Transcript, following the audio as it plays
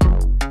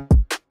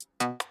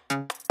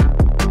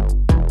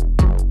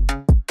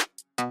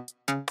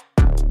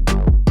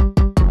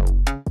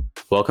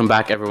Welcome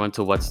back, everyone,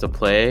 to What's the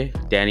Play.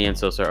 Danny and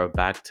Sosa are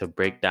back to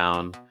break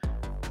down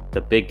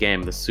the big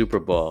game, the Super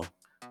Bowl,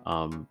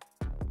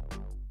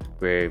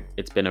 where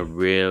it's been a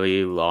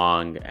really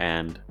long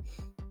and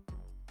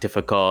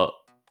difficult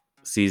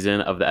season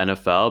of the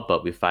NFL,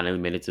 but we finally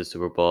made it to the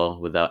Super Bowl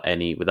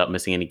without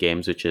missing any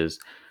games, which is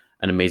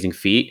an amazing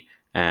feat.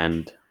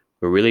 And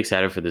we're really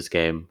excited for this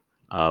game.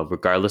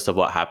 Regardless of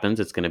what happens,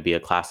 it's going to be a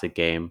classic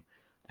game.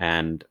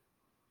 And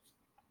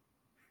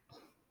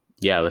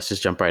yeah, let's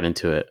just jump right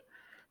into it.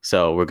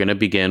 So we're going to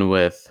begin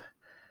with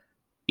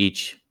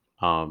each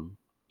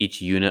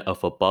unit of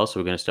football. So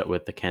we're going to start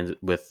with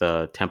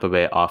the Tampa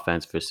Bay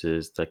offense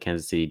versus the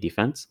Kansas City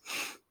defense.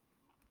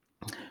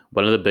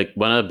 One of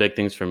the big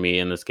things for me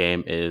in this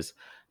game is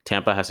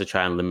Tampa has to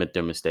try and limit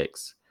their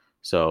mistakes.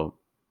 So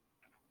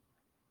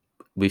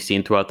we've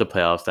seen throughout the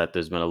playoffs that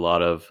there's been a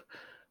lot of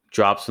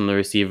drops from the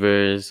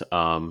receivers,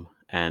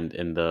 and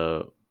in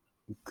the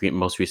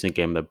most recent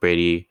game that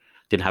Brady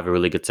didn't have a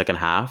really good second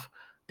half.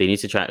 They need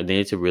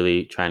to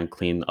really try and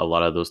clean a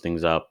lot of those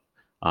things up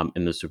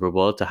in the Super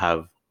Bowl to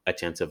have a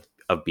chance of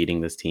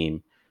beating this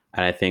team.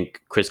 And I think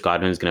Chris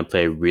Godwin is going to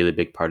play a really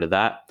big part of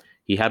that.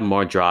 He had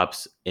more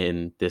drops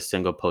in this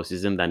single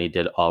postseason than he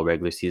did all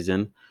regular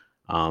season.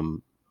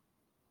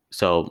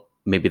 So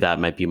maybe that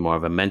might be more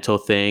of a mental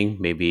thing.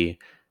 Maybe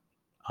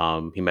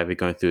he might be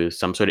going through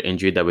some sort of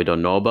injury that we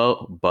don't know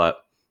about,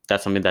 but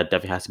that's something that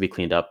definitely has to be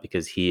cleaned up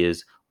because he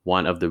is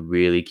one of the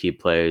really key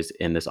players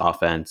in this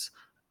offense.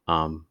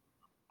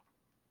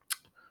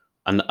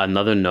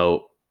 Another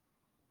note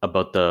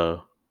about the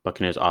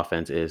Buccaneers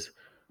offense is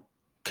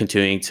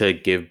continuing to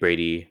give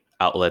Brady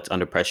outlets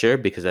under pressure,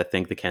 because I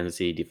think the Kansas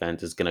City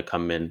defense is going to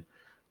come in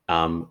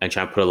and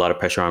try and put a lot of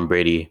pressure on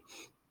Brady.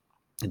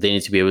 They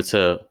need to be able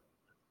to,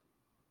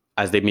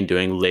 as they've been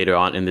doing later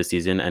on in the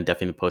season and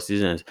definitely in the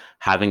postseason, is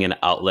having an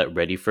outlet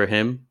ready for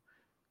him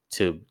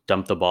to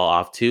dump the ball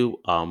off to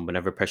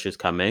whenever pressure is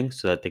coming,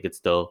 so that they could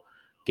still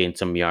gain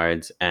some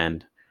yards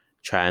and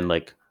try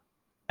and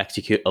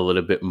execute a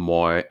little bit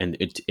more in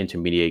the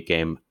intermediate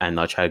game and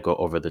not try to go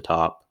over the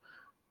top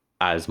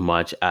as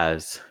much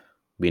as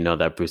we know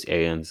that Bruce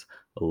Arians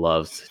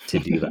loves to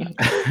do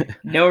that.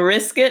 No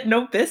risk it,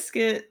 no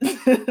biscuit.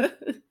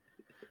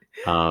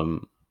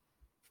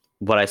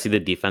 What I see the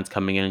defense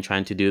coming in and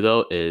trying to do,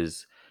 though,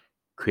 is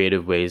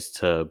creative ways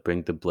to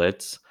bring the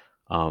blitz.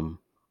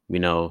 We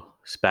know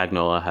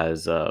Spagnuolo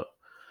has a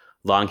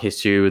long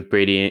history with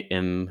Brady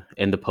in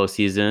the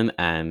postseason,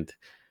 and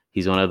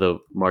he's one of the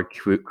more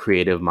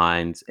creative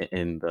minds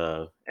in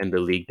the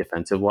league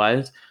defensive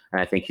wise.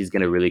 And I think he's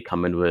going to really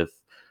come in with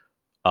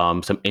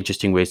some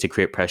interesting ways to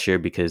create pressure,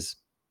 because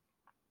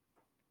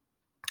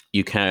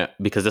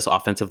this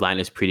offensive line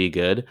is pretty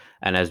good.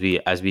 And as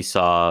we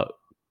saw,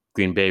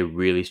 Green Bay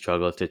really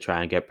struggled to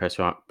try and get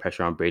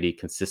pressure on Brady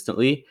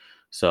consistently.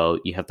 So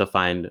you have to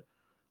find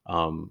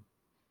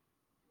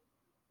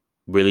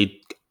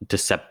really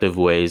deceptive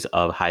ways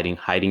of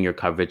hiding your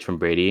coverage from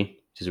Brady,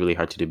 which is really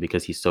hard to do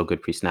because he's so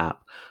good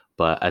pre-snap.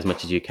 But as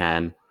much as you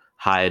can,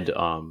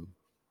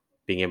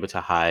 being able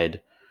to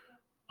hide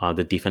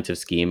the defensive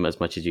scheme as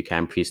much as you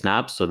can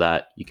pre-snap, so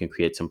that you can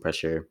create some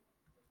pressure.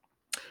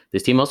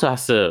 This team also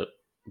has to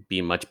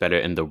be much better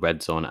in the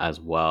red zone as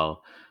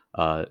well.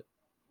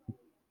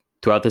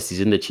 Throughout the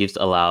season, the Chiefs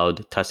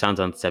allowed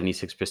touchdowns on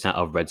 76%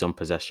 of red zone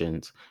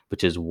possessions,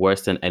 which is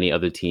worse than any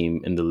other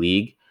team in the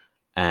league,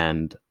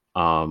 and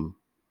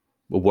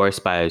worse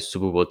by a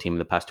Super Bowl team in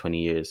the past 20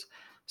 years.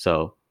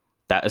 So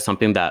that is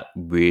something that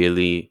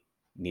really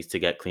needs to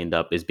get cleaned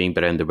up, is being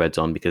better in the red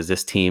zone, because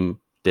this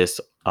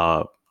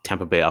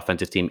Tampa Bay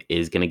offensive team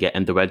is going to get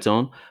in the red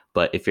zone.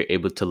 But if you're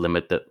able to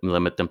limit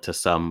them to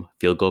some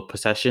field goal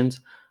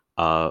possessions,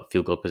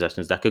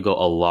 that could go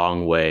a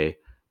long way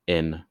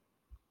in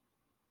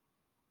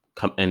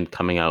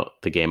coming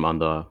out the game on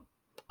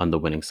the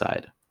winning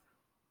side.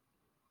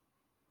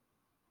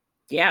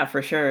 Yeah,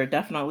 for sure.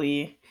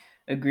 Definitely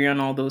agree on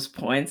all those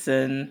points.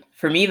 And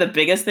for me, the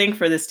biggest thing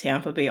for this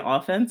Tampa Bay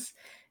offense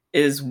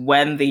is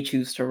when they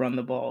choose to run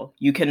the ball.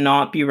 You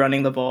cannot be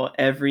running the ball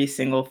every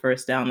single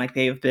first down like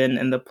they've been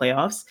in the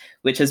playoffs,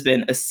 which has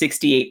been a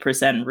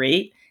 68%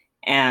 rate.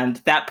 And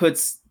that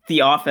puts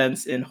the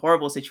offense in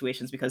horrible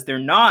situations because they're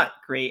not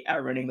great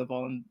at running the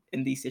ball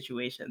in these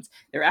situations.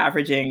 They're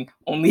averaging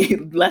only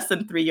less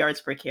than 3 yards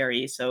per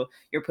carry. So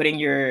you're putting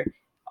your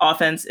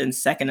offense in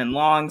second and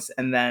longs,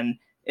 and then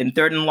in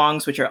third and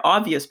longs, which are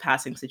obvious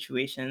passing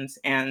situations.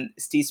 And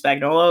Steve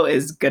Spagnuolo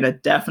is going to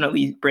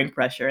definitely bring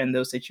pressure in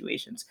those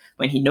situations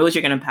when he knows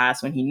you're going to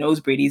pass, when he knows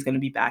Brady's going to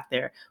be back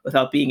there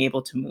without being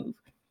able to move.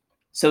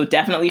 So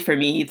definitely for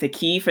me, the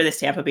key for this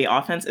Tampa Bay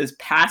offense is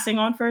passing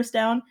on first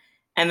down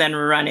and then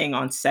running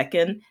on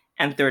second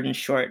and third and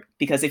short.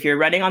 Because if you're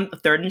running on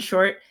third and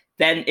short,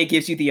 then it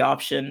gives you the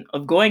option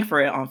of going for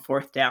it on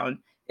fourth down.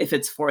 If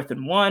it's 4th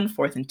and 1,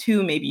 4th and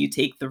 2, maybe you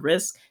take the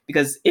risk,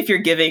 because if you're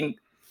giving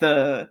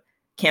the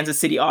Kansas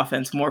City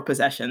offense more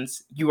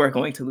possessions, you are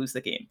going to lose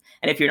the game.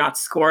 And if you're not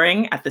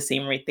scoring at the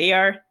same rate they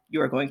are,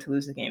 you are going to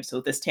lose the game.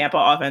 So this Tampa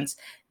offense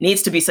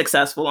needs to be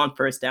successful on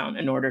first down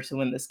in order to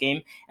win this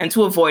game and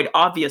to avoid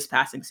obvious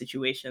passing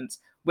situations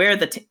where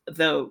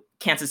the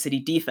Kansas City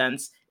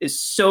defense is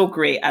so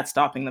great at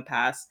stopping the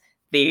pass.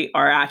 They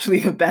are actually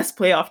the best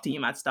playoff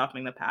team at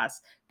stopping the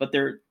pass, but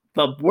they're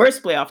the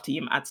worst playoff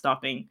team at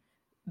stopping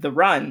the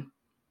run.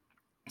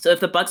 So if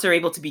the Bucs are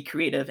able to be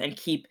creative and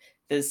keep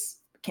this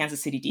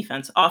Kansas City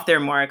defense off their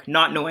mark,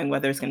 not knowing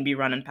whether it's going to be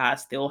run and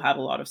pass, they'll have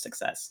a lot of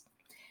success.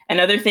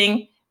 Another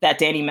thing that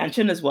Danny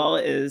mentioned as well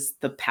is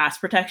the pass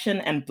protection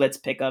and blitz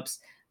pickups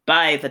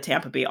by the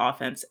Tampa Bay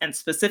offense, and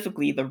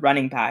specifically the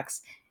running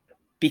backs,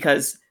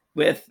 because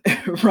with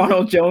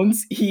Ronald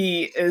Jones,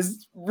 he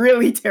is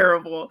really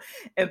terrible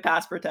in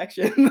pass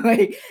protection.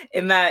 Like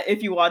in that,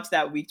 if you watch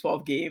that Week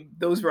 12 game,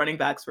 those running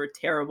backs were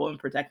terrible in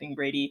protecting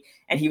Brady,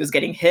 and he was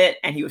getting hit,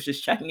 and he was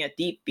just checking it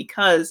deep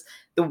because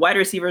the wide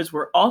receivers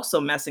were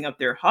also messing up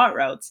their hot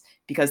routes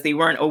because they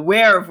weren't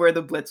aware of where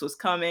the blitz was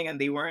coming, and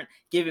they weren't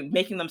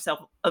making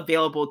themselves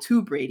available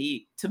to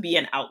Brady to be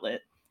an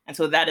outlet. And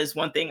so that is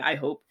one thing I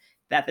hope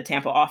that the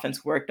Tampa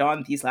offense worked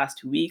on these last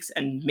 2 weeks,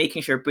 and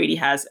making sure Brady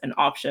has an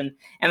option.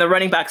 And the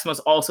running backs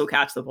must also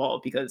catch the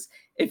ball, because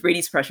if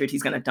Brady's pressured,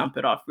 he's going to dump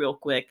it off real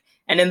quick.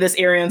 And in this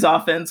Arians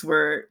offense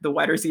where the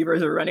wide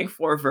receivers are running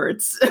 4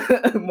 verts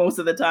most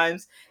of the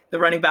times, the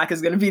running back is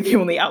going to be the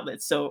only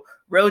outlet. So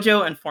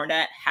Rojo and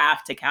Fournette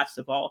have to catch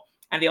the ball,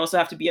 and they also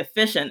have to be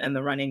efficient in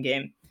the running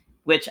game,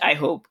 which I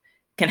hope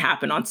can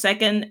happen on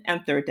second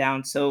and third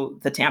down, so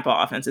the Tampa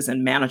offense is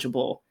in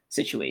manageable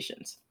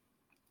situations.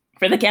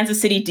 For the Kansas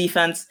City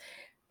defense,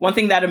 one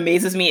thing that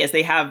amazes me is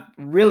they have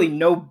really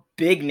no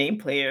big name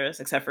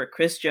players except for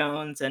Chris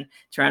Jones and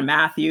Tyrann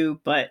Mathieu,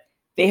 but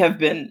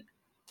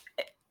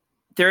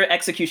their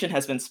execution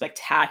has been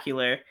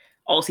spectacular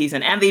all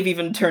season, and they've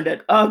even turned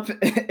it up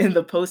in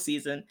the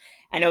postseason.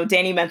 I know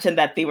Danny mentioned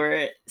that they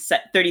were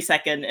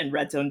 32nd in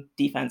red zone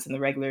defense in the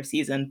regular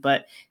season,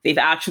 but they've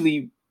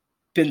actually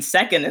been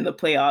second in the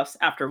playoffs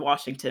after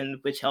Washington,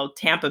 which held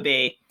Tampa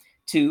Bay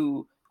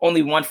to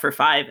only 1 for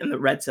 5 in the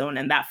red zone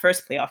in that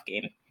first playoff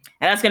game.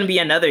 And that's going to be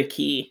another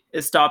key,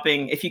 is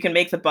stopping. If you can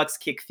make the Bucs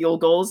kick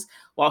field goals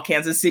while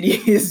Kansas City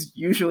is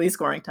usually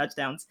scoring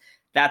touchdowns,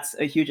 that's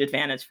a huge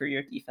advantage for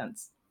your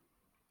defense.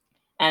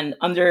 And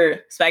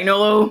under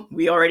Spagnuolo,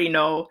 we already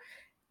know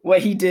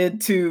what he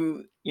did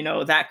to,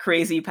 that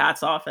crazy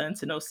Pats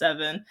offense in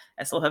 07.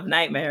 I still have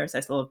nightmares. I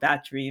still have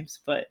bad dreams,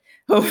 but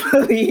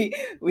hopefully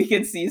we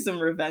can see some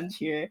revenge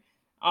here.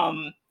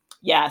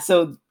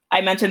 So I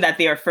mentioned that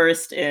they are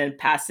first in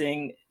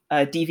passing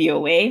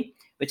DVOA,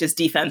 which is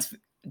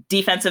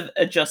defensive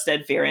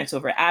adjusted variance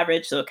over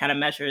average. So it kind of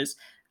measures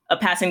a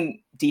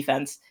passing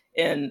defense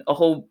in a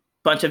whole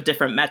bunch of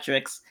different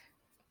metrics,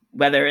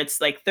 whether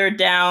it's like third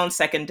down,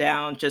 second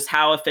down, just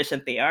how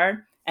efficient they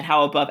are and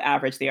how above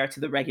average they are to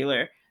the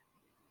regular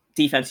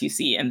defense you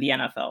see in the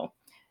NFL.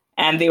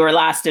 And they were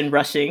last in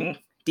rushing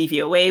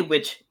DVOA,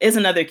 which is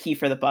another key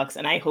for the Bucs.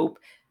 And I hope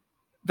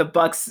the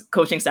Bucs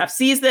coaching staff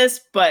sees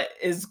this, but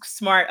is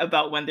smart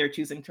about when they're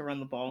choosing to run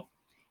the ball.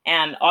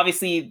 And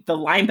obviously the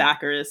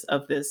linebackers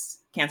of this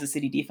Kansas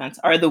City defense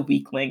are the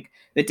weak link.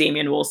 The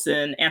Damian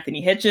Wilson,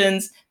 Anthony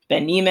Hitchens,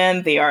 Ben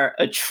Niemann, they are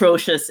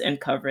atrocious in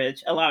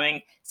coverage,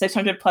 allowing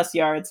 600 plus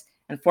yards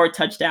and 4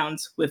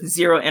 touchdowns with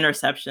 0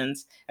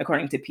 interceptions,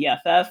 according to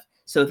PFF.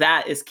 So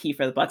that is key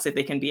for the Bucs. If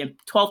they can be in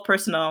 12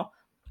 personnel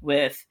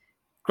with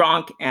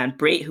Gronk and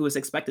Brate, who is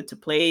expected to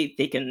play,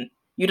 they can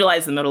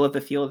utilize the middle of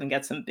the field and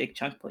get some big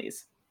chunk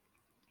plays.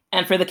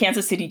 And for the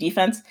Kansas City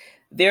defense,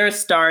 their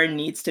star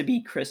needs to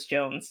be Chris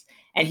Jones.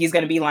 And he's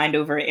going to be lined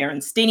over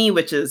Aaron Stinnie,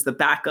 which is the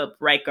backup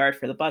right guard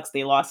for the Bucs.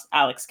 They lost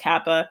Alex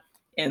Kappa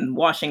in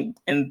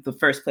the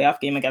first playoff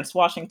game against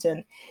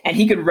Washington, and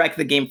he could wreck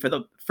the game for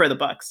the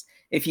Bucs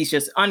if he's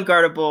just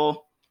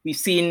unguardable. We've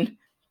seen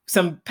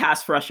some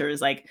pass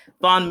rushers like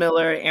Von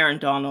Miller, Aaron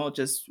Donald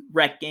just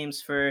wreck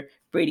games for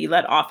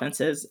Brady-led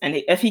offenses.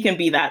 And if he can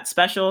be that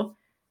special,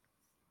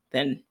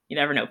 then you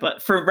never know.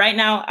 But for right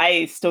now,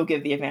 I still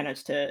give the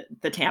advantage to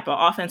the Tampa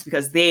offense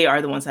because they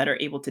are the ones that are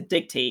able to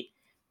dictate.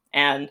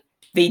 And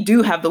they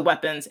do have the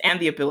weapons and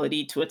the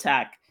ability to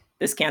attack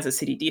this Kansas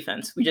City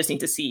defense. We just need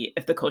to see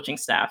if the coaching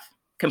staff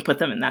can put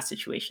them in that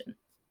situation.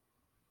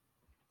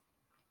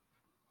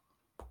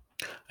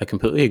 I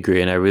completely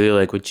agree. And I really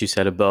like what you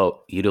said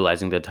about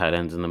utilizing the tight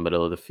ends in the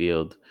middle of the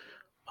field.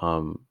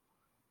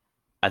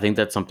 I think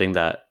that's something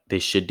that they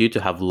should do, to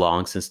have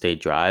long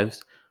sustained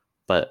drives,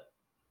 but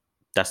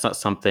that's not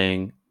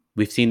something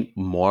we've seen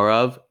more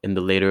of in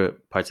the later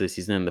parts of the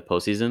season and the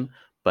postseason,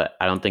 but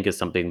I don't think it's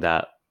something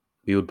that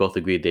we would both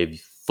agree they've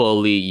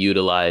fully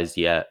utilized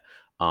yet,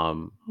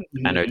 and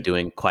are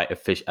doing quite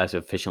as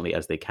efficiently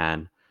as they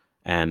can.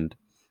 And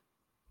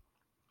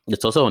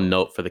it's also a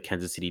note for the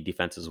Kansas City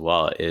defense as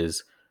well,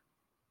 is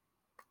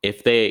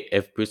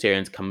if Bruce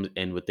Arians comes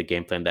in with the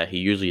game plan that he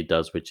usually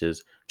does, which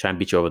is try and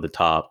beat you over the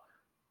top,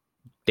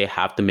 they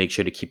have to make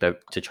sure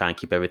to try and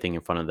keep everything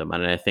in front of them.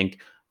 And I think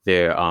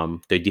their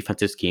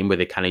defensive scheme, where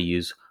they kind of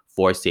use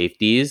 4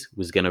 safeties,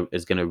 is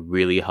gonna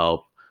really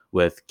help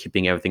with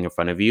keeping everything in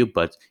front of you.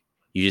 But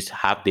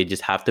they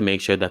just have to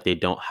make sure that they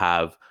don't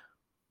have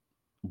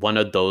one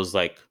of those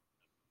like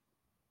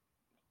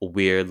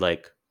weird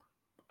like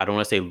I don't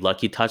want to say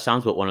lucky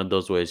touchdowns, but one of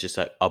those where it's just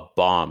like a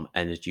bomb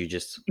and you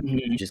just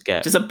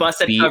get Just a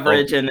busted beat over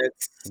coverage, and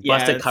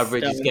busted it's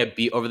coverage, you just done. get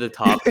beat over the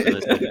top, and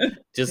it's like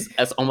just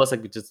it's almost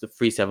like just the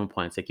free 7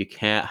 points. Like you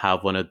can't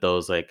have one of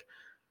those like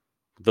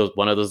those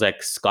one of those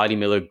like Scotty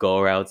Miller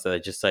go routes that are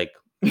just like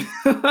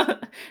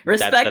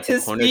Respect that the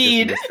his corner just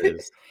speed.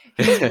 misses.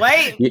 He's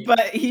white,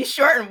 but he's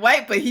short and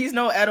white, but he's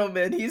no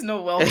Edelman. He's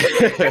no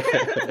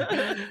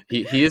Welker.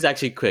 He is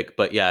actually quick,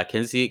 but yeah,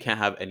 Kansas City can't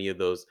have any of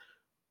those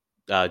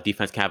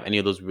defense can't have any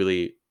of those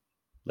really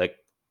like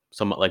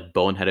somewhat like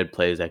boneheaded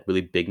plays, like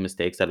really big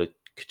mistakes that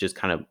could just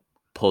kind of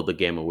pull the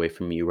game away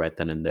from you right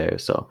then and there.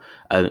 So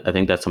I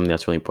think that's something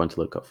that's really important to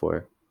look up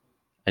for.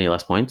 Any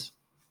last points?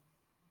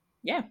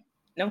 Yeah.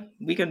 No,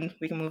 we can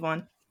move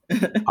on.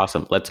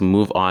 Awesome. Let's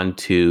move on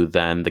to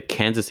then the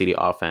Kansas City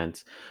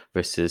offense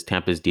versus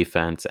Tampa's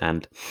defense.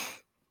 And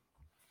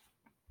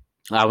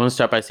I want to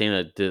start by saying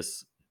that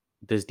this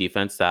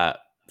defense, that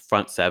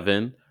front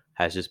seven,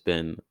 has just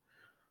been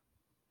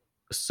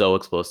so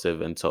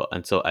explosive and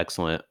so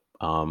excellent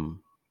all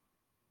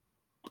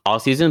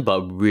season,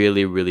 but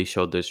really, really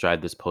showed their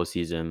stride this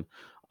postseason.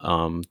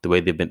 The way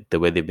they've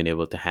been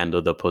able to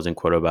handle the opposing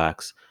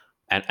quarterbacks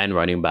and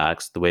running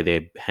backs, the way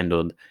they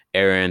handled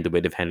Aaron, the way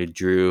they've handled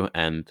Drew,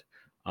 and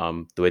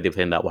the way they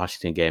played in that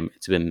Washington game.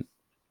 It's been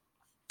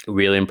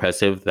really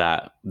impressive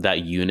that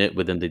unit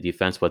within the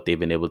defense, what they've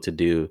been able to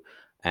do,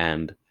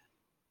 and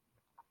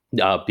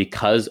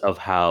because of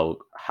how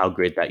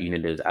great that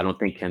unit is, I don't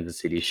think Kansas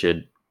City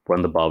should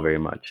run the ball very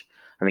much.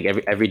 I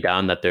think every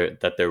down that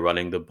they're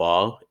running the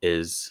ball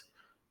is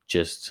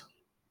just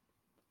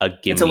a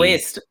It's a gimme.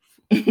 waste.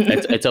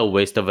 It's a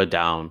waste of a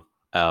down,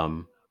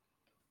 um,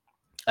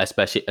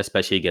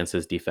 especially against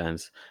this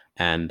defense.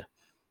 And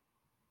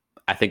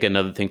I think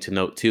another thing to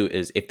note too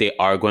is if they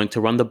are going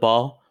to run the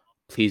ball,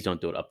 please don't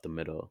do it up the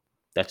middle.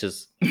 That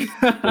just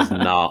does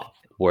not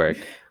work.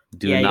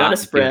 Do Yeah, you got to not give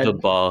the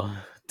spread. ball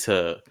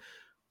to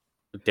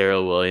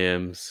Daryl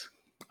Williams,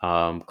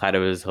 Clyde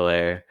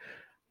Edwards-Helaire,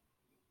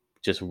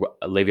 just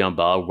Le'Veon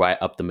Bell right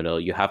up the middle.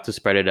 You have to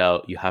spread it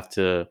out. You have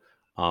to,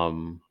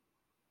 um,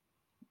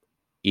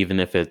 even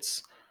if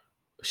it's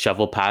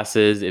shovel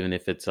passes, even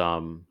if it's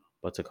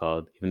what's it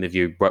called? Even if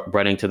you're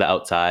running to the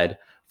outside,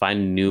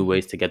 find new Mhm.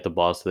 ways to get the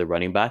balls to the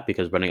running back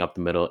because running up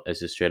the middle is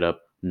just straight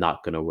up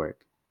not gonna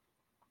work.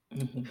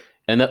 Mhm.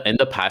 And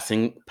the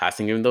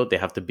passing game though,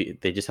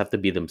 they just have to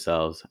be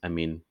themselves. I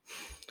mean,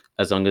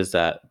 as long as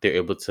that they're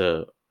able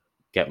to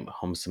get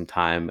home some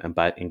time and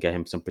get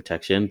him some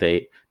protection,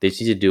 they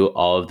just need to do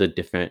all of the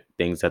different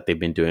things that they've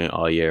been doing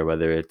all year,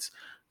 whether it's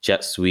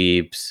jet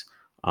sweeps,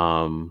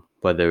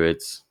 whether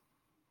it's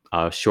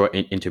short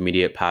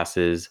intermediate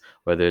passes,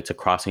 whether it's a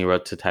crossing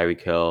route to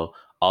Tyreek Hill,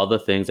 all the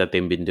things that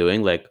they've been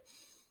doing. Like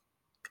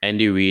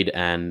Andy Reid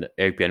and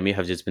Eric Bieniemy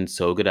have just been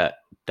so good at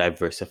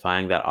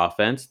diversifying that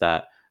offense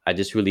that I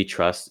just really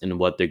trust in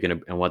what they're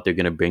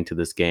gonna bring to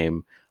this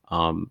game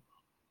um,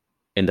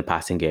 in the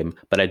passing game.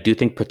 But I do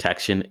think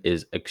protection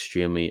is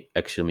extremely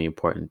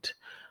important.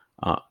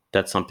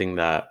 That's something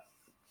that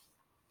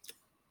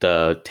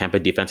the Tampa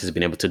defense has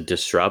been able to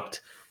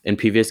disrupt in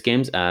previous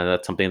games, and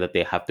that's something that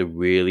they have to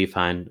really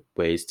find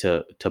ways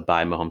to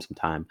buy Mahomes some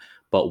time.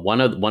 But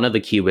one of the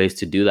key ways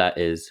to do that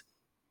is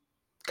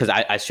because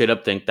I straight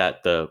up think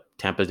that the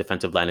Tampa's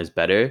defensive line is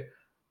better.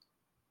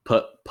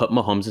 Put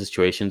Mahomes in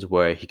situations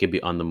where he could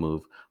be on the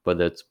move,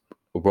 whether it's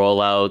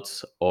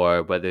rollouts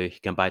or whether he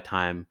can buy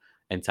time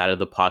inside of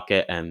the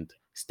pocket and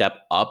step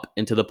up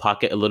into the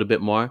pocket a little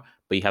bit more.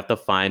 But you have to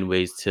find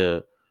ways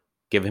to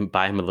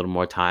buy him a little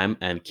more time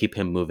and keep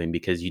him moving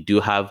because you do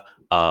have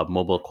a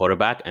mobile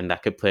quarterback, and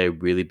that could play a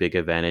really big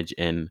advantage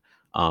in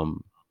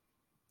um,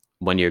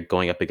 when you're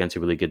going up against a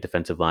really good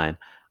defensive line.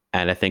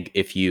 And I think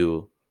if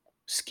you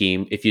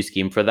scheme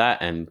for that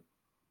and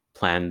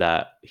plan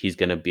that he's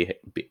going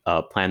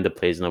to plan the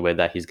plays in a way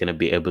that he's going to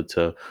be able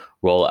to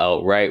roll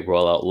out right,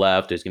 roll out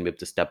left. There's going to be able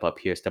to step up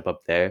here, step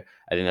up there.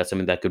 I think that's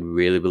something that could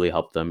really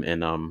help them in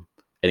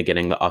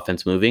getting the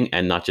offense moving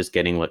and not just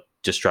getting like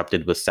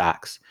disrupted with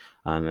sacks.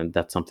 And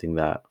that's something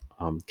that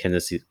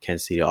Kansas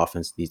City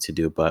offense needs to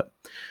do. But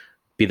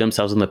be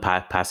themselves in the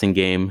passing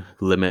game,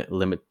 limit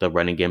the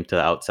running game to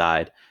the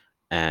outside,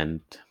 and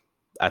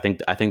I think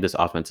this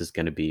offense is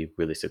going to be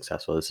really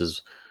successful. This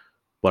is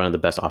one of the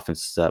best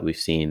offenses that we've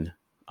seen.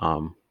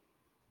 Um,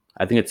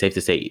 I think it's safe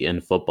to say in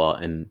football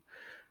and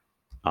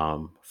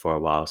for a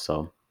while.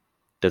 So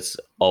that's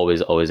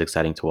always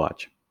exciting to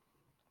watch.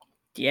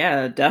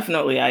 Yeah,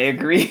 definitely. I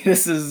agree.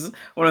 This is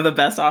one of the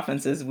best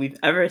offenses we've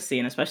ever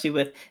seen, especially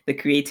with the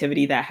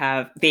creativity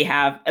they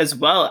have as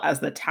well as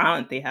the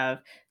talent they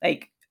have.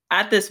 Like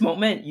at this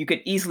moment, you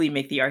could easily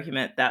make the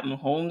argument that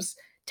Mahomes,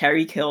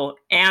 Terry Hill,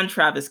 and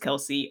Travis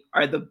Kelsey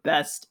are the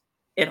best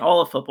in all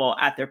of football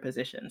at their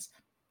positions.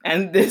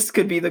 And this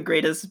could be the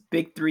greatest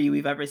big three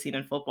we've ever seen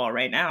in football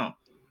right now.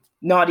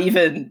 Not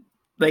even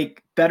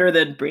like better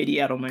than Brady,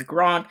 Edelman,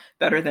 Gronk,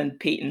 better than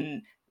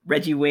Peyton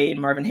Reggie Wayne,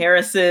 Marvin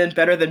Harrison,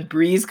 better than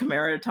Breeze,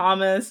 Kamara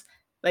Thomas.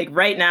 Like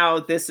right now,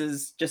 this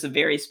is just a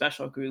very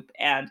special group,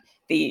 and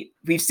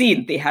we've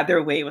seen they had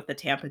their way with the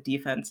Tampa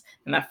defense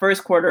in that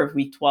first quarter of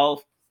Week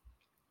 12.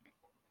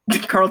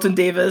 Carlton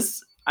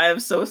Davis, I am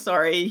so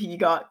sorry, he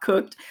got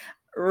cooked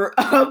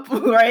up,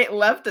 right,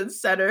 left, and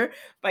center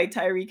by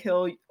Tyreek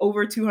Hill.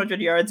 Over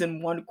 200 yards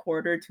in one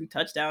quarter, 2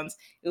 touchdowns.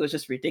 It was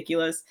just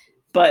ridiculous.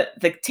 But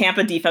the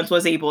Tampa defense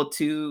was able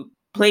to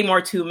play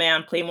more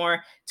two-man, play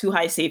more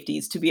two-high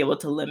safeties to be able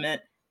to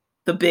limit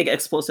the big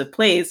explosive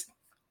plays.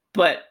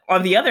 But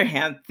on the other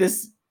hand,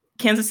 this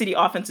Kansas City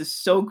offense is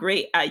so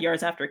great at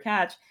yards after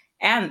catch.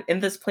 And in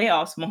this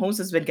playoffs, Mahomes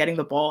has been getting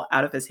the ball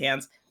out of his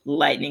hands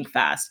lightning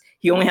fast.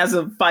 He only has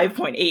a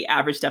 5.8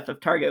 average depth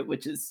of target,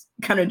 which is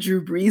kind of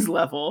Drew Brees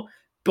level.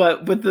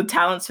 But with the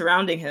talent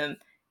surrounding him,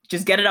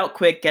 just get it out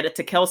quick, get it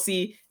to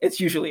Kelce, it's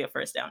usually a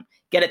first down.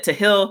 Get it to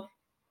Hill,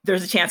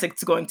 there's a chance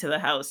it's going to the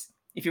house.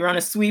 If you run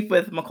a sweep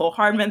with McCole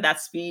Hardman, that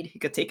speed, he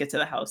could take it to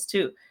the house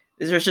too.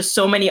 There's just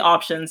so many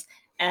options,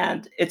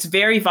 and it's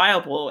very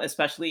viable,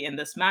 especially in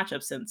this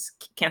matchup, since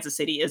Kansas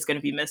City is going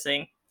to be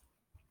missing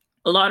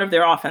a lot of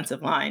their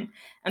offensive line.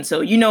 And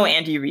so,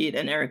 Andy Reid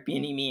and Eric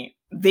Bieniemy,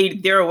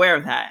 they're aware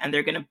of that, and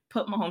they're going to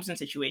put Mahomes in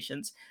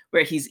situations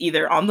where he's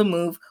either on the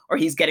move or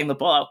he's getting the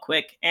ball out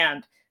quick.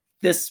 And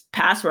this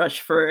pass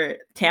rush for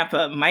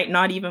Tampa might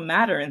not even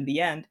matter in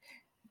the end.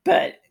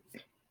 But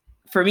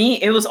for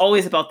me, it was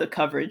always about the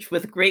coverage.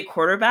 With great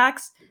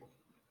quarterbacks,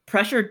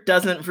 pressure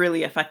doesn't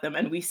really affect them.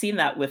 And we've seen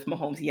that with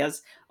Mahomes. He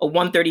has a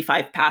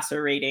 135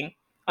 passer rating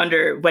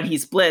under when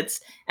he's blitzed.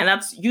 And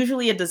that's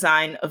usually a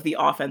design of the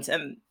offense.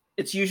 And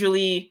it's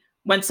usually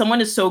when someone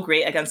is so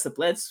great against the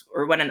blitz,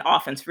 or when an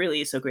offense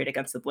really is so great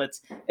against the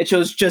blitz, it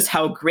shows just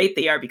how great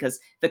they are because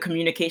the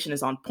communication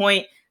is on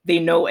point. They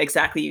know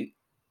exactly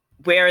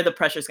where the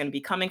pressure is going to be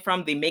coming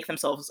from. They make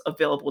themselves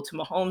available to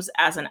Mahomes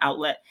as an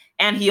outlet.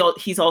 And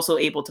he's also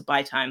able to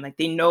buy time. Like,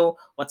 they know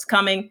what's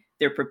coming.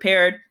 They're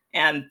prepared.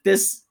 And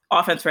this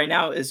offense right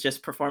now is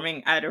just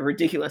performing at a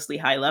ridiculously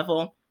high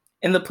level.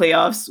 In the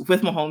playoffs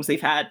with Mahomes, they've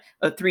had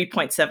a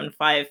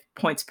 3.75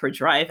 points per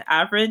drive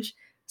average.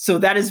 So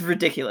that is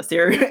ridiculous.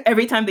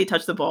 Every time they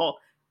touch the ball,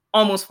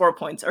 almost 4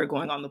 points are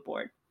going on the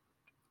board.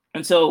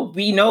 And so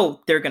we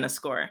know they're going to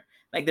score.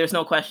 Like, there's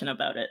no question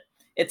about it.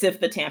 It's if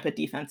the Tampa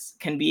defense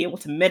can be able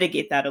to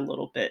mitigate that a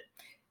little bit.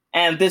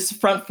 And this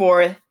front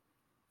four,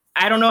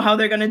 I don't know how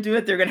they're going to do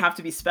it. They're going to have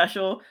to be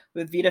special,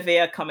 with Vita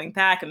Vea coming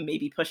back and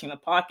maybe pushing the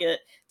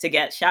pocket to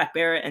get Shaq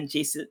Barrett and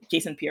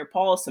Jason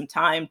Pierre-Paul some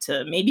time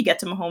to maybe get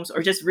to Mahomes,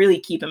 or just really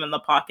keep him in the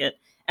pocket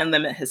and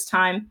limit his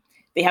time.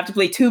 They have to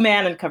play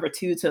two-man and cover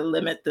two to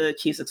limit the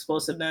Chiefs'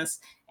 explosiveness.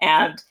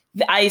 And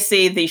I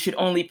say they should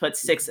only put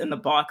 6 in the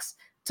box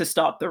to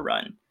stop the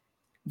run,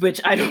 which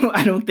I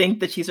don't think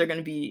the Chiefs are going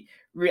to be.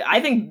 I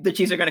think the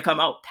Chiefs are going to come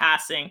out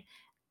passing,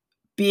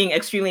 being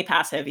extremely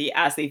pass heavy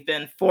as they've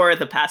been for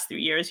the past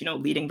 3 years,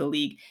 leading the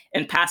league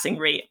in passing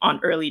rate on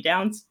early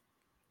downs.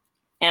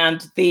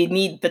 And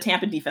the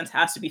Tampa defense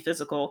has to be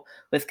physical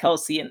with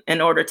Kelce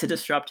in order to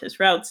disrupt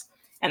his routes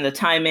and the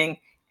timing.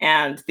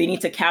 And they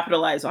need to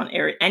capitalize on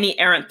any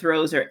errant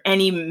throws or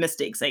any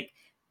mistakes. Like,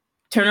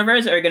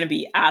 turnovers are going to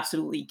be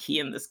absolutely key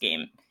in this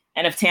game.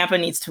 And if Tampa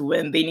needs to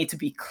win, they need to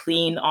be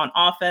clean on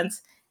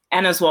offense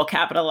and as well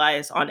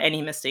capitalize on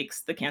any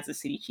mistakes the Kansas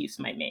City Chiefs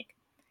might make.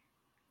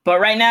 But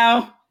right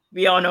now,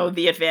 we all know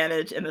the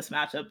advantage in this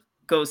matchup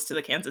goes to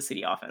the Kansas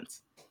City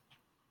offense.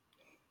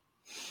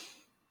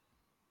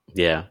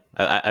 Yeah,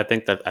 I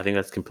think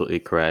that's completely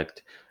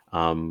correct.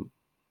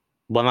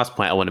 One last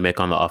point I want to make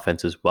on the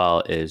offense as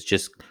well is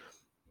just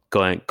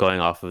going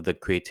off of the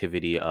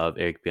creativity of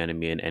Eric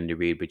Bieniemy and Andy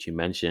Reid, which you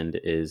mentioned,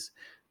 is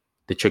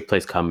the trick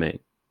plays coming.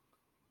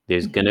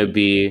 There's going to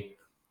be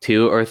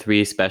 2 or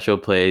 3 special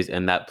plays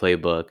in that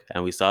playbook,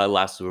 and we saw it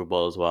last Super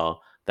Bowl as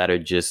well, that are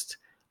just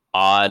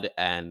odd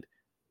and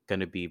going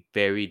to be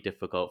very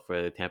difficult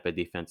for the Tampa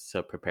defense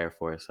to prepare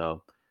for.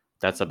 So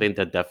that's something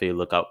to definitely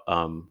look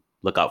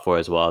out for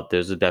as well.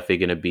 There's definitely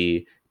going to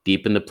be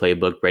deep in the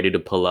playbook, ready to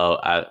pull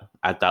out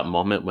at that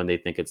moment when they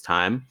think it's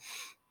time.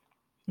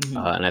 Mm-hmm.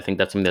 And I think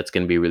that's something that's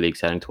going to be really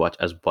exciting to watch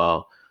as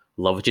well.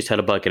 Love what you said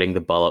about getting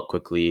the ball up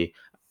quickly.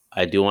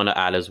 I do want to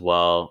add as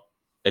well,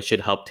 it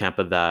should help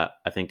Tampa that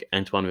I think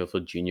Antoine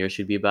Winfield Jr.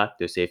 should be back,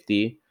 their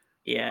safety.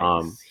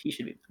 Yeah, he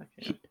should be back.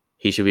 Yeah.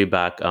 He should be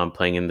back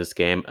playing in this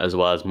game, as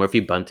well as Murphy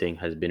Bunting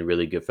has been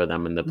really good for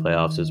them in the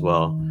playoffs as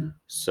well.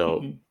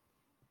 So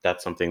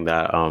that's something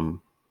that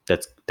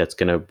that's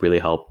going to really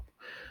help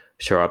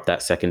shore up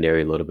that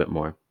secondary a little bit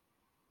more.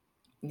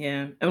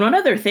 Yeah. And one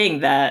other thing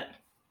that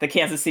the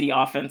Kansas City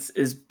offense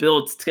is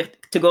built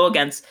to go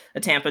against a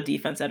Tampa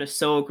defense that is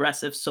so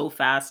aggressive, so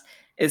fast,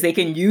 is they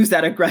can use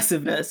that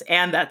aggressiveness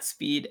and that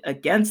speed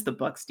against the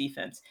Bucs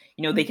defense.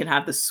 They can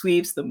have the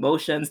sweeps, the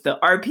motions, the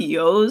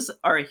RPOs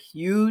are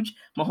huge.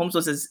 Mahomes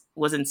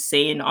was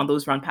insane on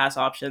those run pass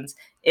options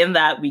in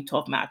that Week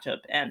 12 matchup,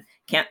 and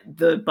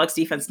the Bucs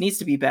defense needs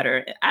to be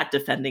better at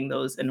defending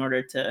those in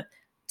order to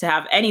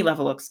have any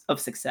level of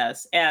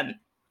success. And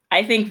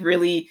I think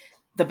really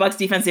the Bucks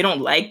defense, they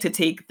don't like to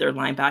take their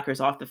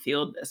linebackers off the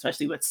field,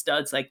 especially with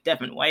studs like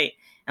Devin White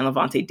and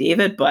Levante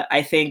David. But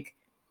I think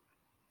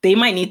they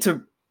might need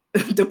to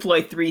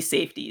deploy 3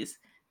 safeties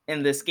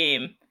in this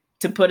game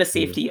to put a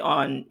safety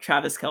on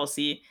Travis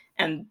Kelce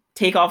and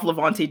take off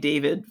Levante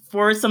David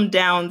for some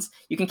downs.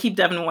 You can keep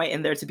Devin White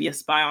in there to be a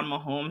spy on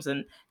Mahomes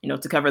and,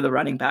 to cover the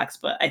running backs.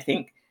 But I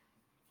think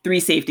 3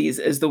 safeties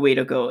is the way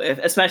to go,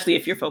 especially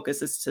if your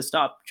focus is to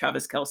stop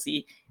Travis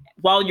Kelce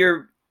while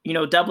you're,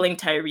 doubling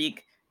Tyreek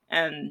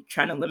and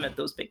trying to limit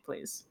those big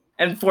plays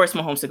and force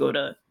Mahomes to go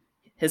to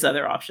his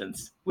other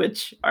options,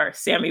 which are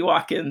Sammy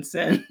Watkins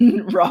and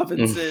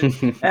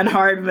Robinson and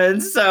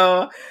Hardman.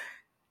 So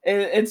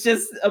it's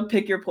just a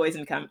pick your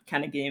poison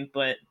kind of game,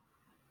 but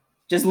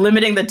just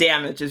limiting the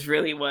damage is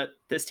really what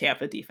this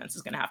Tampa defense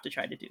is going to have to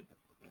try to do.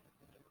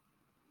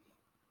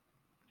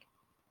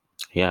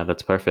 Yeah,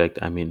 that's perfect.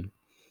 I mean,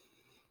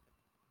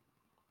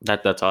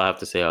 that's all I have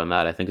to say on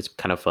that. I think it's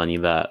kind of funny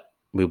that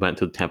we went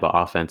through the Tampa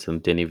offense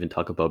and didn't even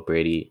talk about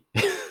Brady.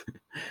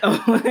 I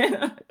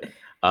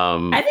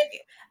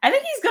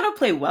think he's gonna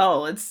play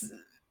well. It's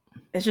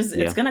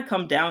gonna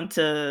come down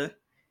to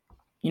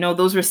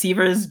those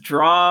receivers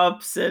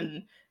drops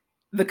and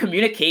the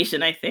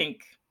communication. I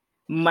think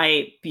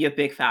might be a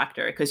big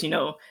factor because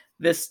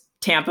this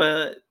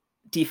Tampa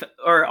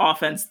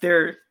offense,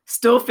 they're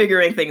still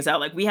figuring things out.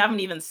 Like we haven't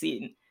even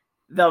seen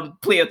them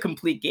play a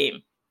complete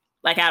game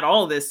like at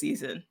all this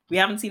season. We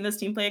haven't seen this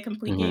team play a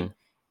complete game.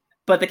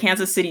 But the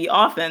Kansas City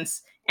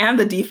offense and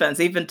the defense,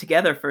 they've been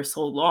together for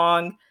so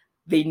long.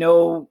 They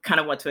know kind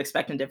of what to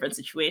expect in different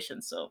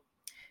situations. So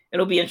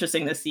it'll be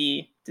interesting to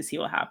see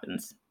what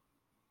happens.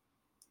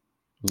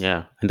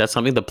 Yeah, and that's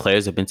something the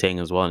players have been saying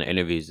as well in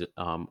interviews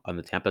on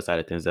the Tampa side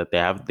of things, that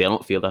they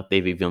don't feel that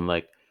they've even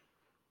like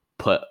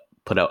put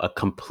out a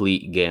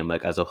complete game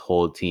like as a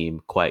whole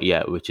team quite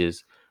yet, which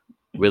is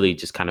really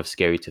just kind of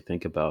scary to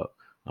think about.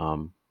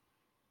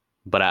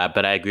 But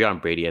I agree on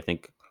Brady. I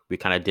think we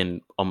kind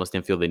of almost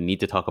didn't feel the need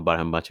to talk about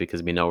him much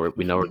because we know what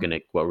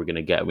we're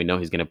gonna get. We know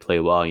he's gonna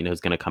play well.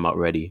 He's gonna come out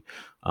ready.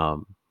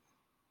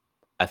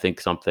 I think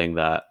something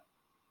that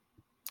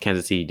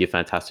Kansas City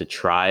defense has to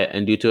try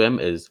and do to him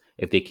is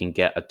if they can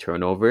get a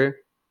turnover,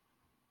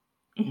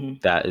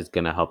 that is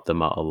gonna help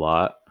them out a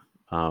lot.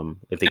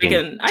 If they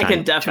I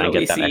can definitely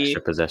get that see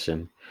extra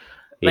possession.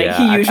 Like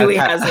he usually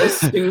has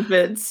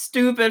a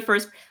stupid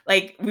first.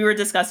 Like we were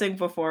discussing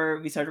before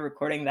we started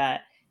recording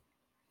that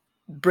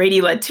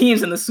Brady-led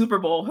teams in the Super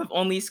Bowl have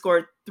only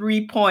scored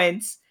 3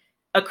 points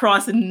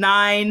across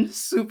 9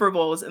 Super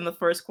Bowls in the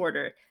first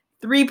quarter.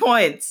 3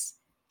 points.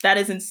 That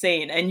is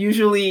insane. And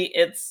usually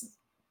it's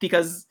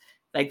because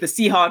like the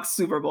Seahawks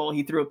Super Bowl,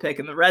 he threw a pick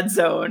in the red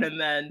zone, and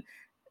then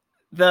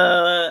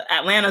the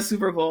Atlanta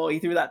Super Bowl, he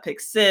threw that pick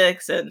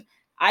 6. And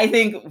I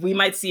think we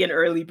might see an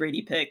early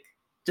Brady pick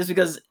just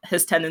because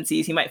his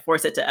tendencies, he might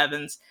force it to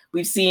Evans.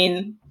 We've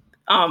seen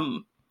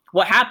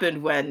what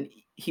happened when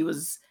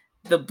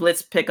the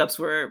blitz pickups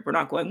were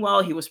not going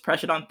well. He was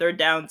pressured on 3rd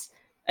downs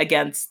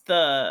against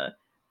the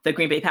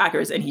Green Bay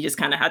Packers, and he just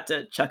kind of had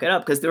to chuck it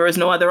up because there was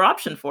no other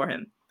option for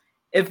him.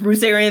 If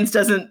Bruce Arians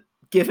doesn't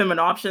give him an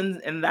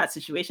option in that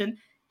situation,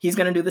 he's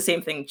going to do the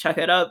same thing, chuck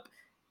it up.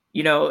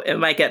 It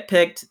might get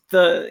picked.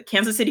 The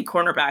Kansas City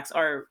cornerbacks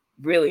are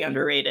really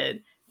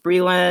underrated.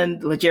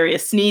 Breeland,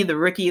 L'Jarius Sneed, the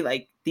rookie,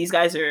 like these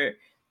guys they're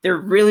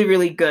really,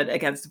 really good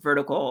against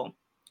vertical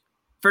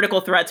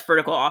threats,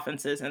 vertical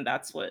offenses, and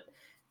that's what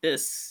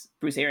this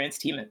Bruce Arians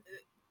team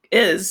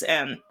is.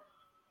 And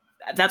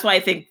that's why I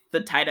think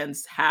the tight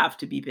ends have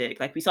to be big.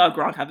 Like we saw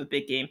Gronk have a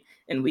big game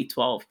in week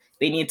 12.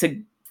 They need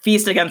to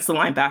feast against the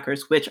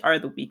linebackers, which are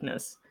the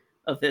weakness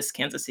of this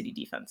Kansas City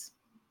defense.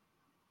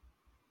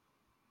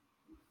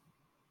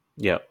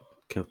 Yeah,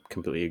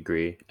 completely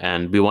agree.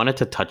 And we wanted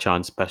to touch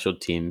on special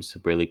teams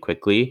really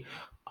quickly,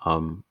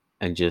 and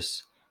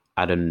just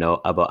I don't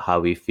know about how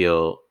we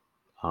feel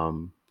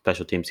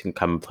special teams can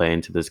come and play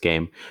into this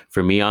game.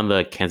 For me, on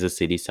the Kansas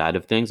City side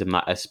of things, I'm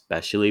not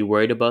especially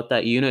worried about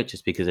that unit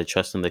just because I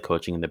trust in the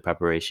coaching and the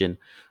preparation.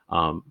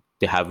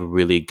 They have a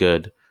really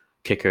good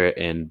kicker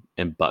in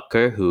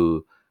Butker,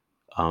 who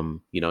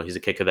he's a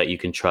kicker that you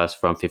can trust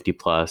from 50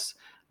 plus,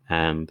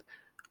 and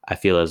I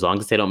feel as long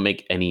as they don't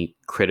make any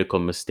critical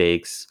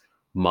mistakes,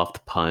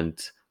 muffed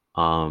punt,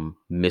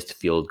 missed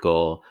field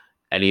goal,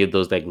 any of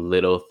those like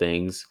little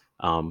things,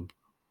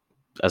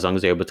 as long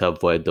as they're able to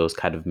avoid those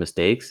kind of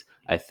mistakes,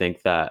 I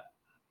think that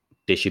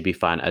they should be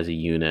fine as a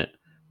unit.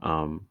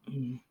 I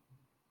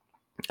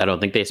don't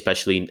think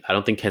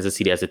Kansas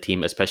City as a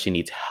team especially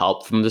needs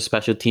help from the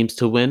special teams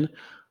to win,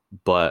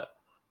 but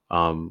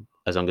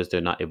as long as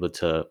they're not able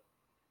to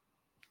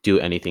do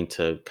anything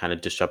to kind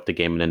of disrupt the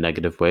game in a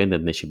negative way,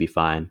 then they should be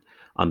fine.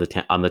 On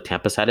the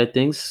Tampa side of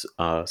things,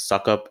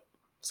 Suckup,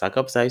 is that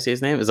how you say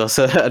his name? Is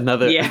also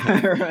another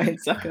right,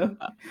 Suckup.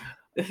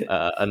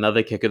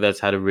 Another kicker that's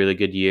had a really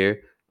good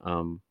year.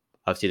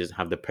 Obviously doesn't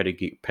have the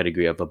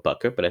pedigree of a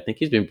Butker, but I think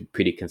he's been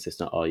pretty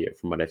consistent all year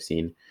from what I've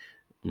seen.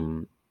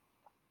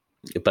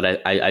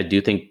 But I do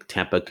think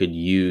Tampa could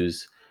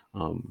use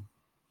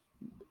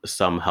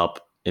some help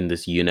in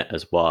this unit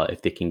as well.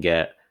 If they can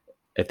get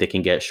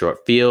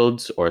short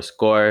fields or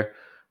score,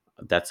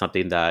 that's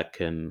something that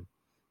can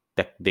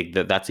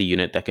that's a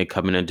unit that can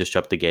come in and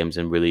disrupt the games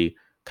and really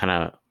kind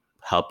of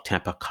help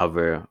Tampa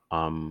cover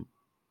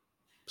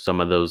some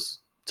of those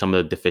some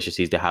of the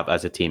deficiencies they have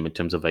as a team in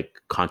terms of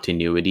like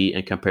continuity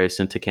in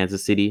comparison to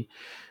Kansas City.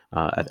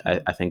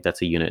 I think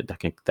that's a unit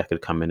that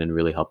could come in and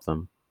really help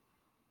them.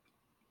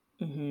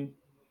 Mm-hmm.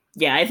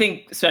 Yeah, I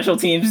think special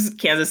teams,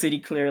 Kansas City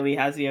clearly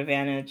has the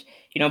advantage.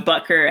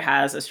 Butker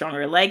has a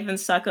stronger leg than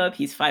Suckup.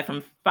 He's 5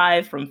 from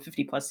 5 from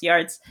 50 plus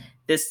yards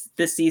this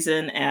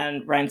season,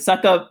 and Ryan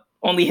Suckup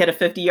only hit a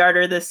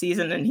 50-yarder this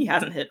season, and he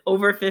hasn't hit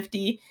over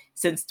 50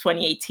 since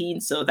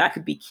 2018. So that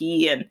could be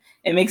key, and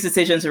it makes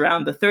decisions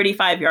around the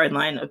 35-yard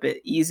line a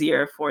bit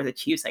easier for the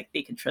Chiefs. Like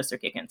they can trust their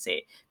kick and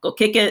say, "Go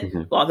kick it,"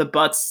 Mm-hmm. while the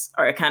Bucks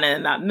are kind of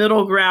in that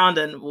middle ground,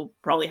 and will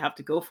probably have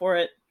to go for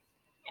it.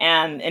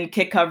 And in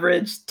kick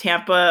coverage,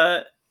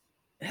 Tampa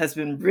has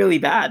been really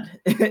bad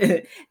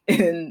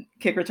in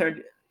kick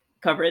return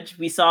coverage.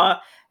 We saw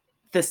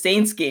the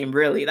Saints game,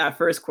 really, that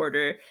first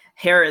quarter.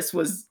 Harris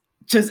was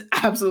just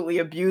absolutely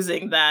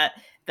abusing that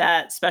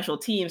special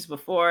teams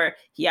before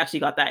he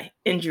actually got that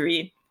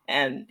injury.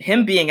 And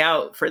him being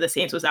out for the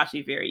Saints was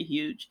actually very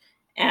huge.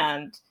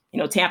 And,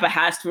 Tampa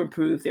has to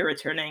improve their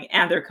returning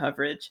and their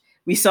coverage.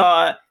 We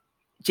saw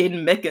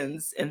Jaden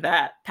Mickens in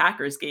that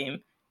Packers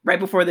game right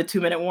before the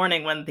 2-minute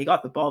warning when they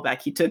got the ball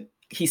back.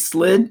 He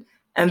slid,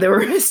 and there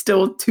were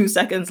still 2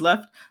 seconds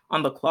left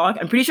on the clock.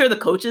 I'm pretty sure the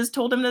coaches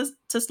told him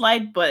to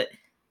slide, but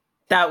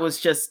that was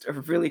just a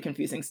really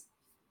confusing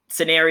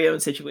scenario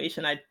and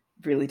situation. I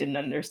really didn't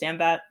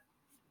understand that.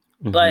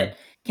 Mm-hmm. But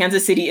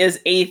Kansas City is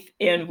 8th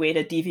in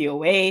weighted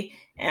DVOA,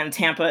 and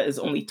Tampa is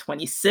only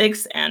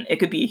 26th, and it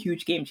could be a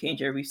huge game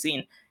changer. We've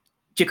seen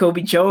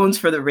Jacoby Jones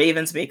for the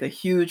Ravens make a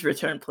huge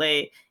return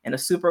play in a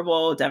Super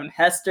Bowl. Devin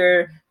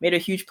Hester made a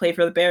huge play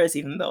for the Bears,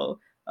 even though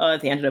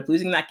they ended up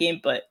losing that game.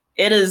 But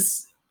it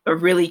is a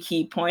really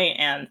key point,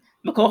 and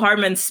Mecole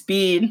Hardman's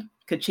speed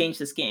could change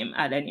this game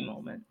at any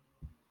moment.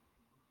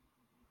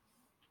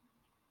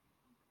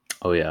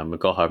 Oh yeah,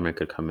 Mecole Hardman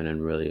could come in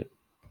and really,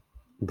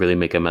 really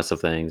make a mess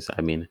of things.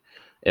 I mean,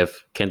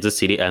 if Kansas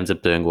City ends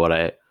up doing what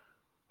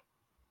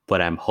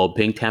I'm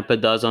hoping Tampa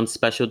does on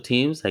special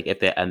teams, like if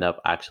they end up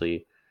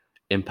actually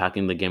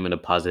impacting the game in a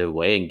positive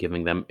way and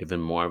giving them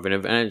even more of an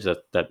advantage,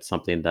 that's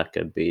something that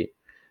could be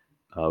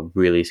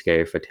really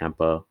scary for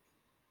Tampa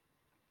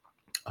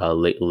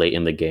late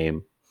in the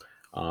game.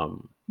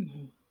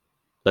 Mm-hmm.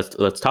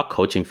 Let's talk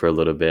coaching for a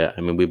little bit.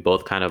 I mean, we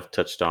both kind of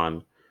touched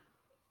on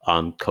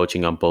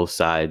coaching on both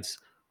sides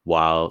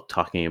while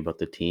talking about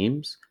the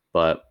teams,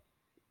 but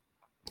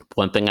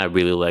one thing I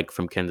really like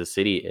from Kansas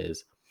City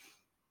is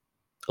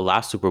the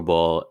last Super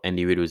Bowl,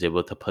 Andy Reid was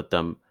able to put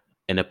them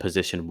in a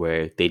position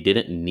where they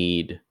didn't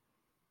need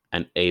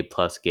an A+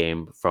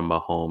 game from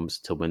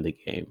Mahomes to win the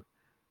game.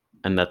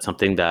 And that's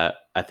something that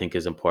I think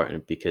is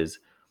important, because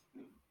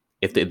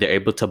if they're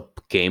able to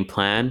game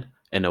plan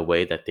in a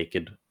way that they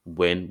could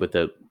win with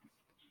a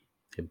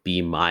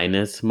B-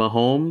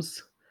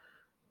 Mahomes,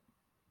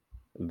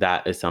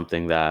 that is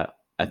something that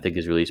I think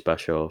is really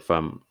special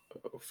from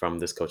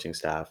this coaching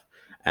staff.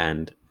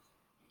 And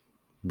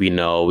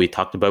we've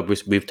talked about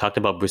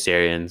Bruce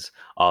Arians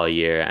all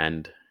year,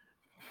 and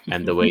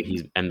the way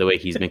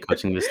he's been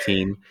coaching this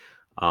team.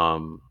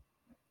 Todd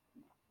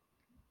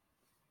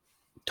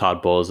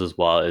Bowles as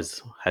well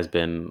has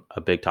been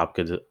a big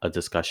topic of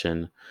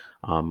discussion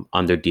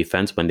on their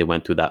defense when they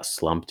went through that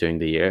slump during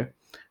the year.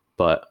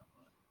 But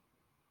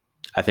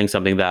I think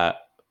something that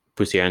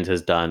Bruce Arians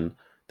has done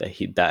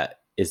that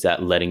is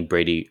letting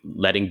Brady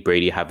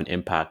have an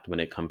impact when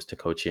it comes to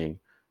coaching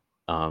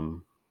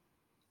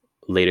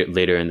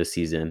later in the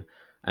season.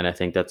 And I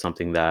think that's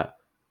something that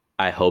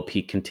I hope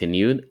he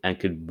continued and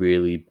could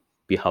really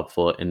be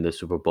helpful in the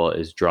Super Bowl,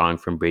 is drawing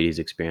from Brady's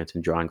experience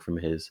and drawing from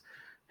his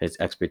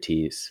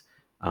expertise.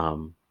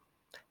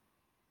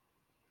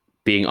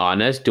 Being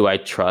honest, do I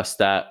trust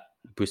that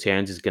Bruce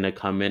Arians is going to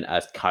come in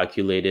as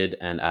calculated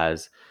and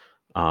as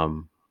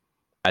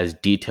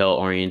detail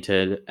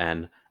oriented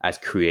and as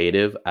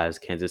creative as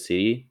Kansas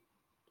City?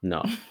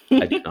 No,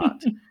 I do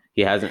not.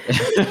 He hasn't.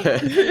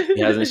 He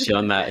hasn't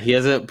shown that. He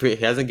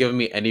hasn't given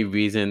me any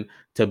reason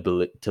to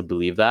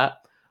believe that.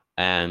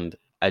 And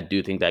I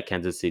do think that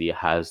Kansas City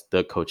has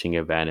the coaching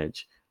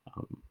advantage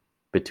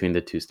between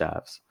the two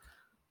staffs.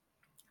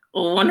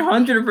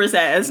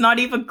 100%. It's not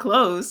even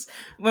close.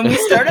 When we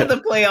started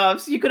the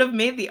playoffs, you could have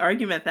made the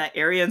argument that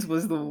Arians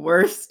was the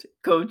worst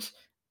coach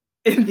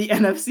in the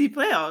NFC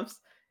playoffs.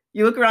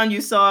 You look around,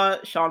 you saw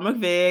Sean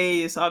McVay,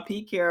 you saw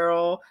Pete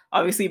Carroll,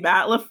 obviously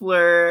Matt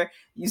LaFleur,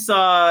 you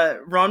saw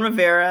Ron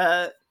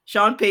Rivera,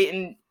 Sean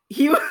Payton.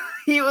 He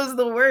was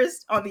the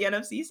worst on the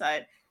NFC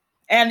side.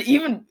 And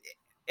even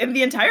in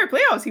the entire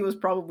playoffs, he was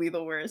probably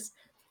the worst.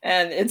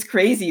 And it's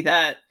crazy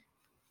that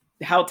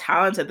how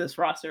talented this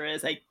roster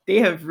is. Like, they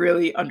have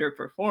really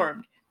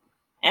underperformed.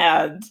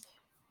 And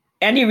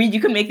Andy Reid,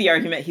 you can make the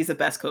argument he's the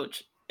best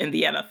coach in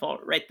the NFL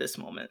right this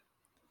moment.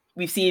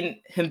 We've seen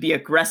him be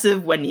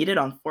aggressive when needed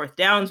on fourth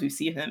downs. We've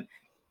seen him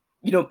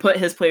put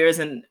his players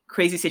in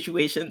crazy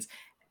situations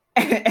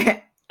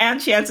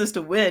and chances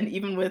to win,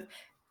 even with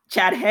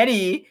Chad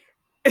Henne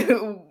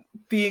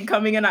being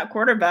coming in at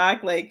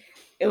quarterback. Like,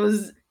 it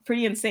was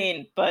pretty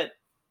insane. But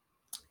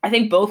I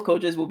think both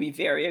coaches will be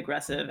very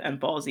aggressive and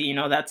ballsy.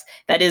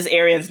 That is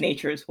Arians'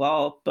 nature as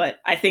well. But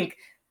I think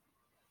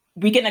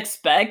we can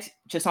expect,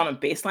 just on a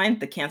baseline,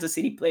 the Kansas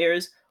City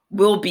players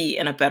will be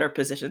in a better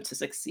position to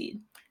succeed.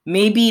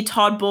 Maybe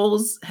Todd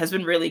Bowles has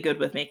been really good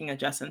with making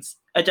adjustments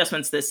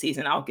this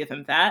season. I'll give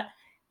him that.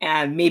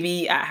 And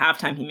maybe at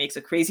halftime he makes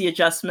a crazy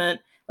adjustment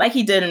like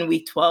he did in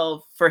week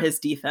 12 for his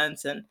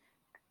defense. And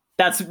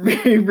that's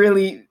really,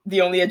 really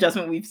the only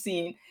adjustment we've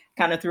seen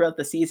kind of throughout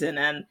the season.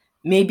 And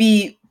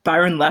maybe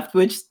Byron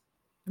Leftwich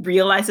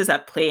realizes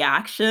that play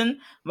action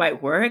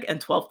might work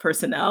and 12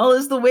 personnel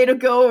is the way to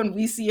go, and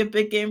we see a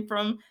big game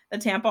from the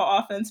Tampa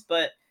offense.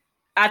 But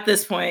at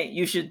this point,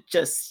 you should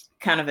just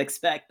kind of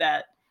expect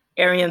that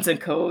Arians and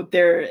co,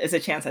 there is a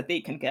chance that they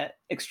can get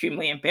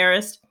extremely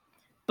embarrassed.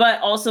 But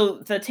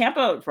also, the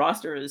Tampa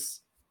roster is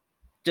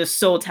just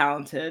so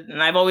talented.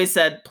 And I've always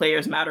said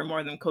players matter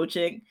more than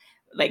coaching.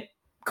 Like,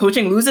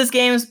 coaching loses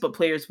games, but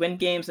players win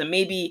games. And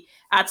maybe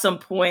at some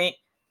point,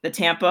 the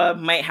Tampa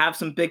might have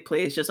some big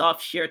plays just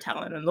off sheer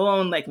talent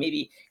alone. Like,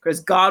 maybe Chris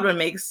Godwin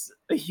makes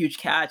a huge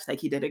catch like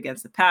he did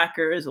against the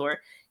Packers, or,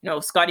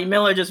 Scotty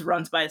Miller just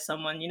runs by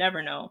someone. You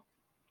never know.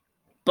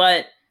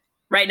 But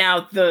right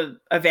now, the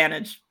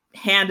advantage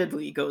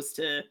handedly goes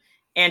to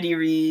Andy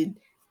Reid,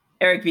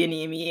 Eric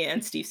Bieniemy,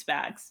 and Steve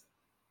Spags.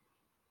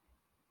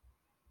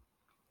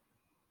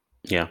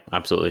 Yeah,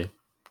 absolutely.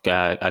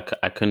 Yeah,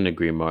 I couldn't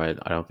agree more.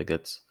 I don't think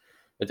it's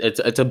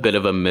a bit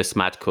of a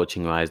mismatch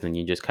coaching wise. And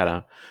you just kind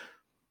of,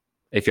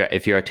 if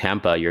you're a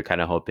Tampa, you're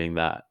kind of hoping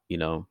that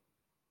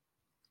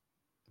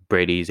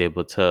Brady's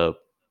able to,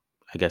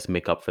 I guess,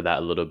 make up for that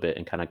a little bit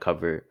and kind of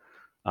cover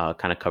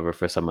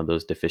for some of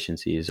those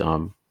deficiencies.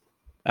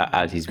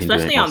 As he's been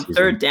especially doing on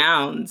third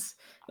downs.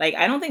 Like,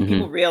 I don't think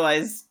people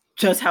realize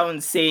just how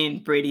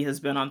insane Brady has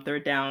been on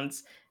third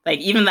downs. Like,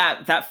 even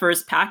that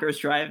first Packers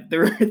drive, there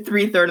were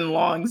 3 third and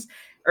longs,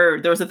 or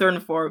there was a 3rd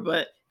and 4,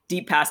 but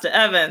deep pass to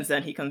Evans,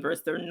 then he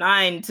converts 3rd and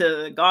 9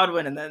 to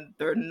Godwin, and then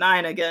 3rd and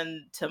 9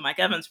 again to Mike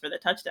Evans for the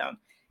touchdown.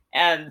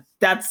 And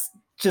that's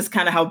just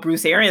kind of how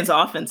Bruce Arians'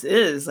 offense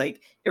is.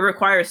 Like, it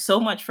requires so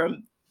much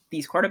from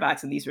these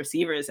quarterbacks and these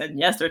receivers. And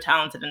yes, they're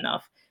talented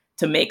enough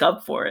to make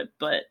up for it,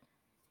 but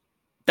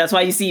that's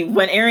why you see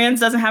when Arians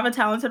doesn't have a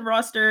talented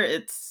roster,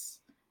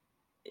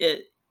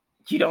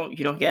 you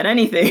don't get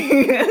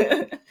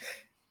anything.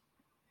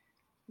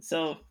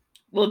 So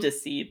we'll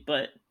just see.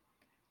 But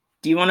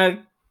do you want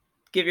to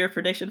give your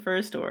prediction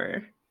first,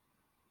 or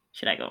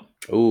should I go?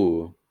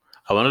 Ooh,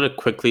 I wanted to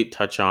quickly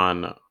touch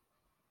on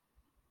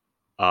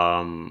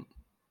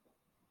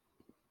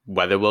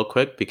weather real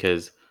quick,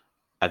 because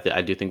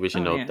I do think we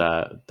should note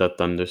that the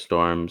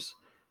thunderstorms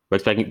we're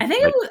expecting. I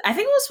think it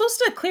was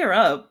supposed to clear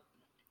up.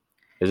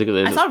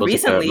 I saw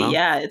recently,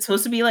 yeah, it's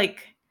supposed to be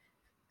like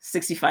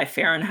 65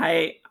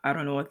 Fahrenheit. I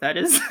don't know what that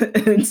is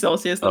in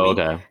Celsius. Let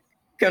me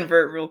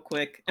convert real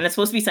quick. And it's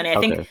supposed to be sunny. I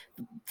think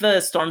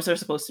the storms are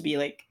supposed to be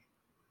like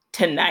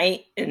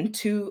tonight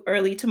into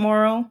early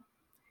tomorrow.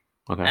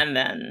 Okay. And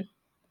then,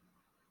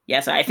 yeah,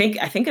 so I think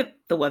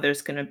the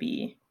weather's gonna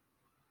be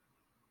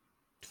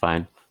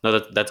fine. No,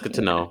 that's good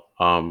to know.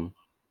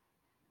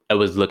 I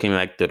was looking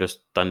like there's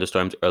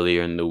thunderstorms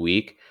earlier in the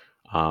week.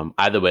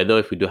 Either way, though,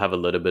 if we do have a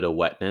little bit of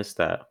wetness,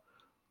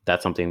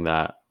 that's something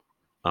that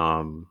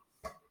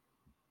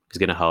is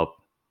going to help.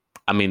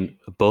 I mean,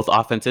 both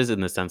offenses, in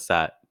the sense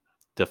that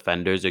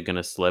defenders are going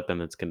to slip, and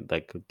it's going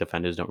like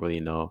defenders don't really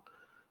know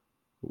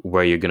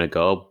where you're going to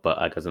go. But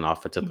like as an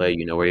offensive player,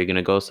 you know where you're going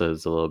to go, so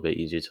it's a little bit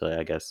easier to,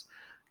 I guess,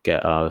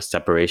 get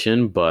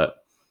separation.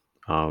 But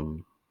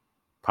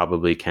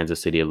probably Kansas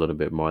City a little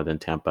bit more than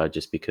Tampa,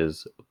 just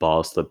because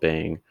ball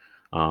slipping.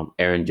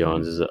 Aaron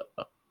Jones is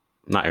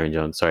not Aaron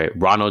Jones, sorry.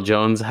 Ronald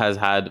Jones has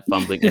had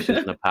fumbling issues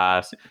in the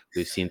past.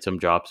 We've seen some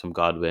drops from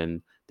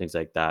Godwin, things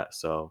like that.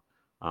 So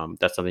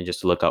that's something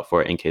just to look out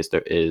for in case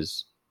there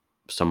is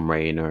some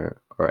rain or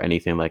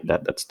anything like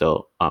that that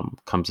still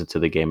comes into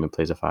the game and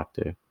plays a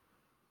factor.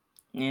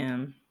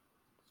 Yeah.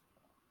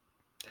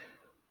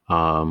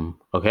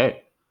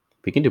 Okay.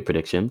 We can do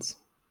predictions.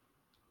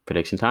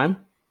 Prediction time?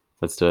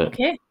 Let's do it.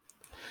 Okay.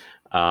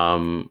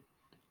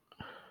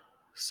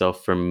 So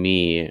for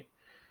me,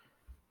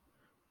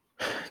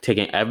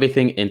 taking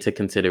everything into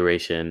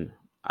consideration,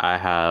 I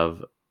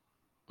have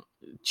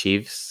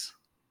Chiefs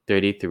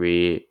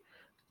 33,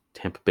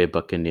 Tampa Bay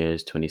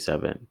Buccaneers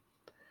 27.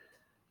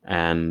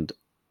 And,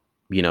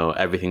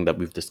 everything that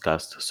we've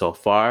discussed so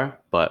far,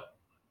 but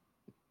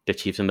the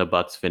Chiefs and the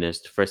Bucs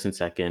finished first and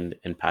second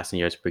in passing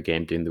yards per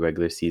game during the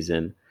regular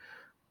season.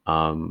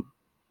 Oh,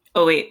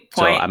 wait.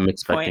 So I'm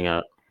expecting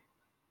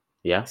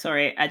yeah.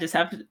 Sorry, I just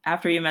have to,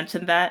 after you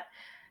mentioned that,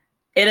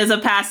 it is a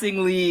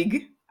passing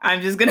league.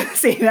 I'm just gonna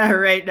say that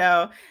right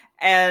now.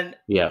 And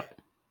yeah,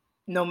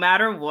 no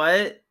matter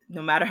what,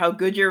 no matter how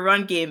good your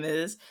run game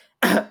is,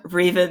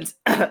 Ravens,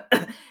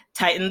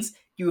 Titans,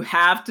 You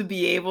have to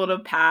be able to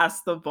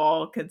pass the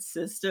ball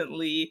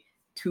consistently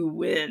to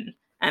win.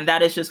 And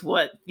that is just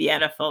what the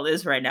NFL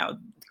is right now.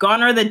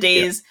 Gone are the Yeah.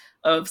 days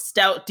of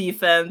stout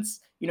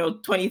defense,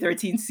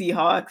 2013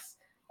 Seahawks,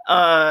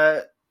 uh,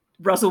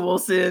 Russell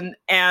Wilson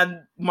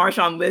and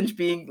Marshawn Lynch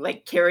being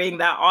like carrying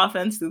that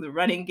offense through the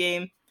running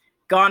game.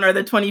 Gone are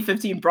the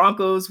 2015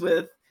 Broncos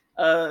with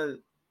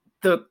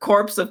the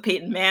corpse of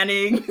Peyton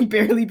Manning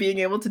barely being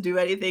able to do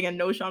anything, and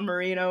no Sean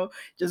Marino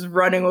just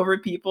running over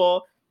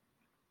people.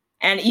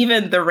 And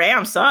even the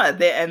Rams saw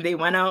it, and they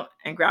went out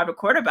and grabbed a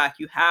quarterback.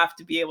 You have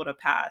to be able to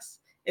pass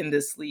in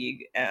this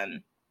league,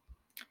 and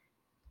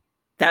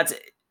that's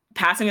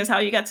passing is how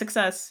you get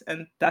success,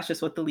 and that's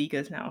just what the league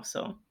is now.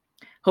 So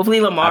hopefully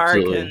Lamar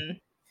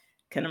Absolutely.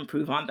 can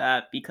improve on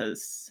that,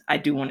 because I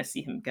do want to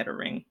see him get a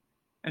ring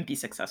and be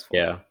successful.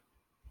 Yeah.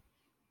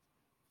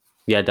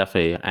 Yeah,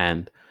 definitely.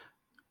 And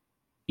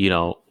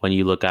when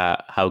you look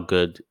at how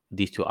good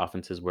these two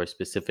offenses were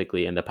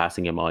specifically in the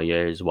passing game all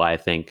year, is why I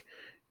think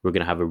we're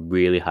gonna have a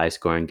really high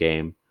scoring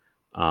game.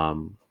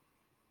 Um,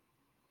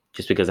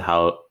 just because of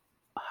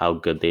how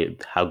good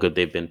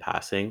they've been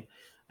passing,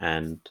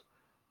 and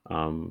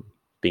um,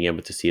 being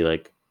able to see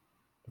like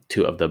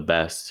two of the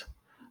best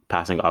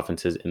passing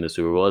offenses in the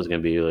Super Bowl is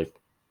gonna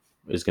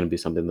be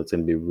something that's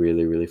gonna be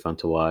really, really fun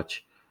to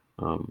watch.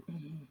 Um,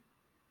 Mhm.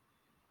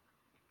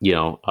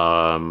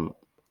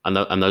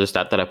 another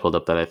stat that I pulled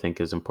up that I think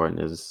is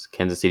important is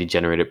Kansas City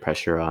generated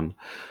pressure on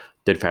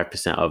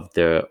 35% of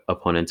their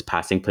opponent's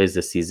passing plays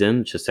this season,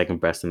 which is second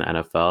best in the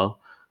NFL.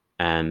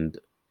 And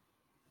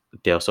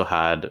they also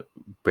had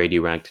Brady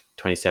ranked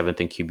 27th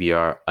in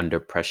QBR under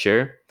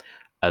pressure,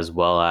 as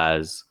well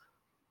as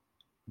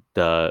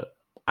the.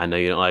 I know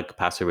you don't like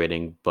passer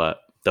rating,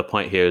 but the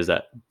point here is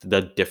that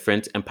the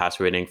difference in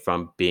passer rating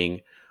from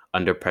being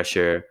under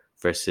pressure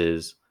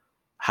versus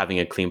having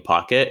a clean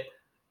pocket,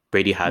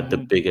 Brady had the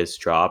Mhm.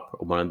 biggest drop,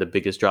 one of the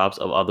biggest drops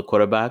of all the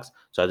quarterbacks.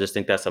 So I just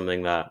think that's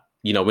something that,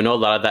 we know a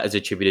lot of that is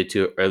attributed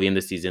to early in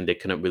the season. They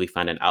couldn't really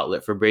find an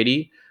outlet for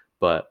Brady.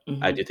 But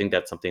I do Mhm. think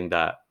that's something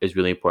that is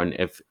really important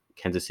if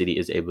Kansas City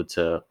is able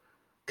to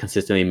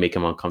consistently make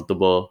him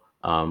uncomfortable,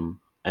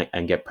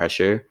 and get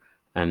pressure.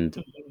 And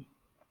Mhm.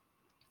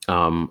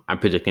 I'm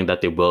predicting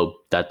that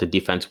that the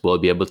defense will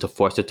be able to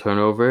force a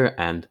turnover,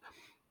 and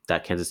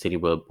that Kansas City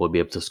will be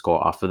able to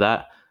score off of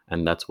that.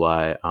 And that's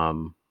why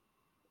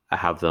I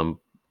have them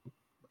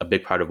a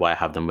big part of why I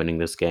have them winning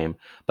this game.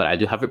 But I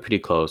do have it pretty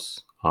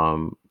close.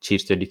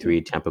 Chiefs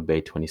 33, Tampa Bay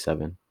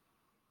 27.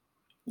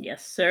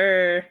 Yes,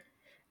 sir.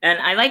 And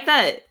I like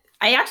that.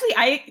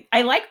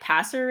 I like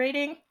passer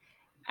rating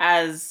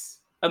as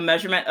a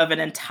measurement of an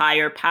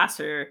entire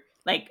passer,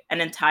 like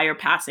an entire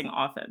passing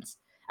offense.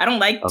 I don't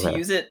like to Okay.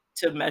 use it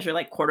to measure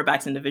like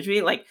quarterbacks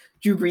individually. Like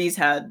Drew Brees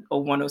had a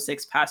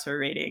 106 passer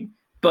rating,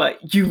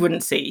 but you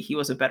wouldn't say he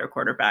was a better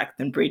quarterback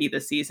than Brady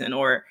this season,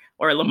 or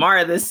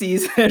Lamar this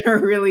season, or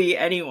really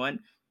anyone.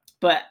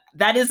 But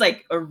that is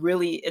like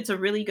it's a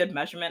really good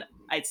measurement,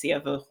 I'd say,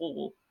 of a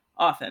whole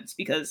offense,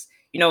 because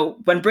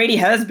when Brady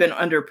has been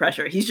under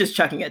pressure, he's just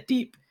chucking it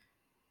deep.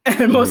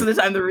 And most Mhm. of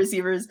the time the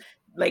receivers,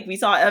 like we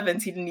saw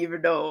Evans, he didn't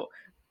even know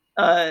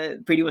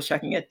Brady was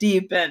chucking it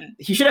deep, and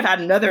he should have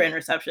had another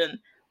interception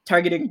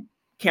targeting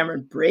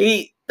Cameron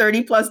Brate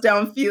 30 plus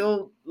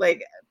downfield,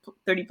 like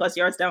 30 plus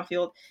yards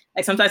downfield.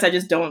 Like sometimes I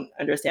just don't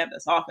understand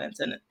this offense,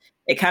 and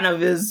it kind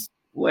of is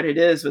what it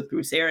is with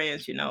Bruce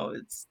Arians.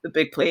 It's the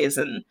big plays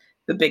and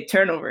the big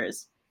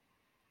turnovers.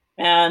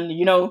 And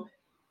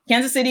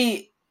Kansas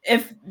City,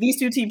 if these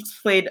two teams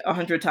played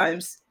 100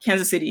 times,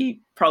 Kansas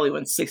City probably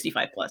wins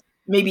 65 plus,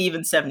 maybe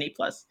even 70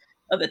 plus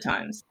of the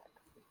times.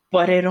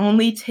 But it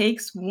only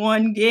takes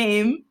one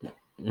game,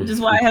 which is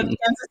why I have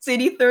Kansas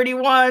City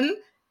 31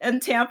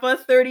 and Tampa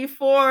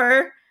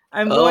 34.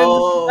 I'm going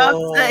with the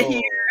upset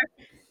here.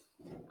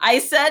 Oh, I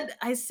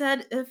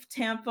said if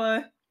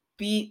Tampa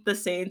beat the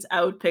Saints,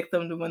 I would pick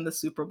them to win the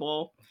Super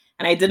Bowl.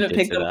 And I you didn't did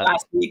pick say them that.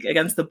 last week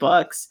against the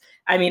Bucks.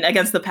 I mean,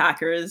 against the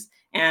Packers.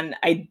 And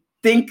I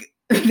think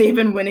they've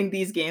been winning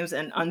these games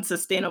in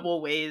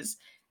unsustainable ways.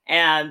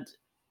 And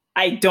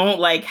I don't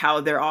like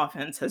how their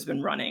offense has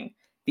been running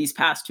these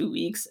past 2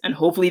 weeks. And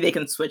hopefully they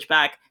can switch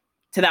back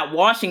to that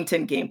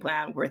Washington game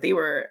plan where they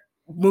were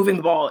moving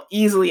the ball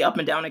easily up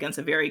and down against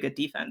a very good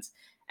defense.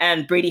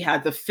 And Brady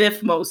had the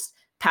fifth most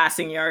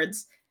passing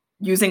yards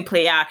using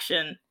play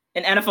action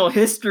in NFL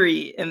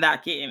history in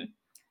that game.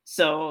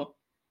 So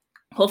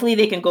hopefully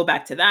they can go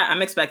back to that.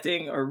 I'm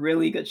expecting a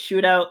really good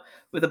shootout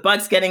with the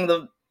Bucks getting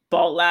the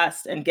ball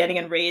last and getting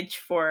in rage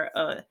for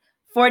a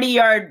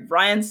 40-yard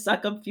Ryan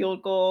Suckup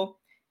field goal,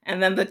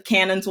 and then the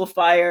cannons will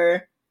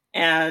fire.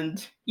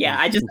 And yeah,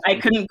 I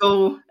couldn't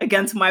go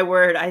against my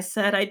word. I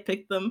said I'd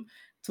pick them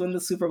to win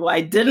the Super Bowl.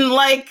 I didn't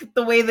like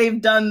the way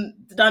they've done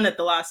it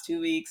the last 2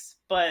 weeks,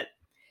 but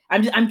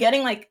I'm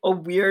getting like a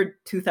weird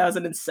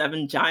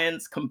 2007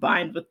 Giants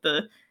combined with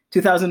the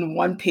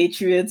 2001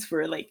 Patriots,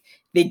 where like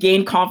they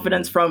gained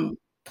confidence Mhm. from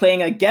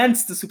playing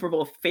against the Super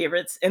Bowl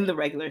favorites in the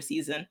regular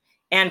season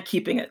and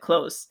keeping it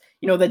close.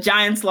 The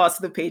Giants lost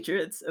to the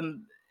Patriots,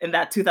 and in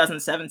that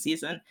 2007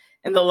 season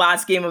in the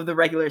last game of the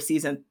regular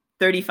season,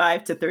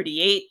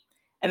 35-38.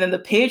 And then the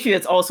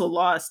Patriots also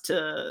lost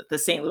to the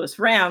St. Louis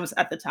Rams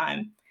at the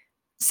time,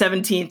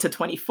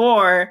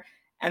 17-24.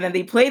 And then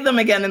they played them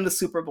again in the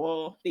Super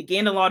Bowl. They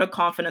gained a lot of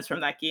confidence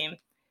from that game.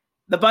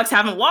 The Bucs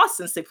haven't lost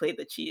since they played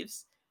the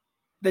Chiefs.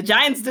 The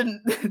Giants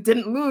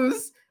didn't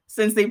lose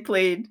since they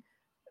played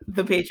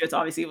the Patriots.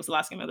 Obviously, it was the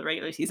last game of the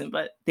regular season,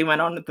 but they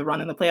went on with the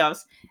run in the playoffs.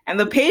 And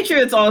the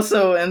Patriots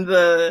also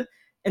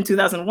in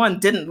 2001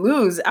 didn't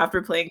lose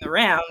after playing the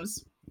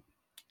Rams.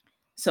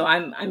 So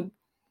I'm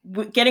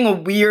getting a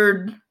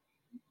weird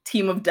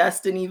team of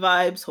destiny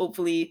vibes.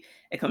 Hopefully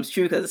it comes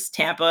true, because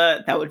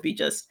Tampa, that would be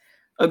just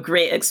a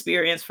great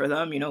experience for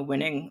them,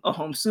 winning a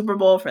home Super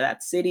Bowl for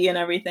that city and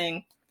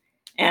everything.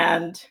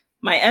 And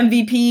my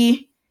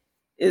MVP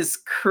is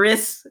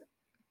Chris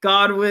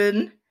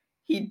Godwin.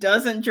 He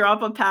doesn't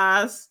drop a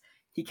pass.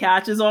 He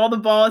catches all the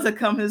balls that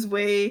come his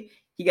way.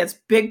 He gets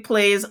big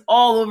plays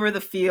all over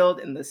the field,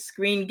 in the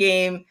screen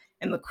game,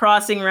 in the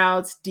crossing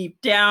routes,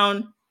 deep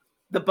down.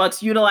 The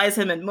Bucs utilize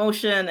him in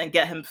motion and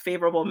get him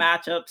favorable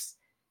matchups,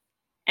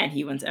 and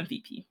he wins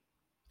MVP.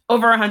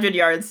 Over 100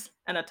 yards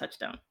and a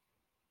touchdown.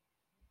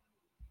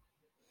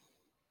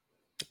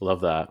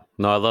 Love that.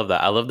 No, I love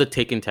that. I love the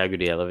take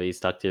integrity. I love it. You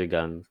stuck to your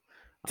guns,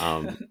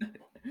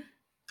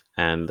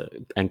 and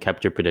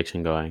kept your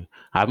prediction going.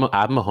 I have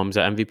Mahomes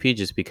at MVP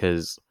just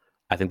because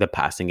I think the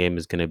passing game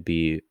is going to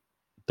be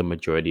the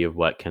majority of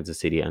what Kansas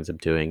City ends up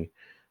doing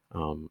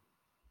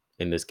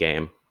in this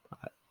game,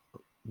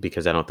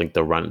 because I don't think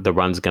the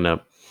run's going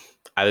to,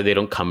 either they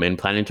don't come in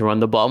planning to run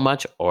the ball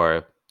much,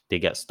 or they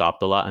get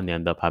stopped a lot and they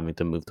end up having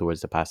to move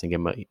towards the passing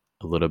game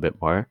a little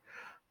bit more.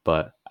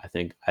 But I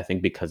think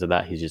because of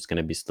that, he's just going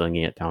to be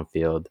slinging it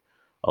downfield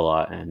a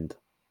lot, and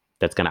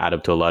that's going to add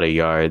up to a lot of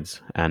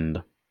yards.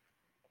 And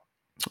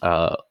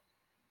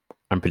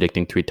I'm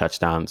predicting 3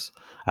 touchdowns.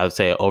 I would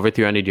say over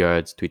 300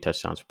 yards, 3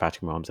 touchdowns for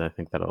Patrick Mahomes. And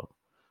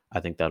I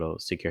think that'll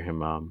secure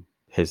him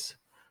his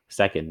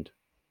second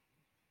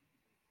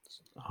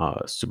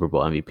Super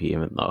Bowl MVP,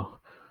 even though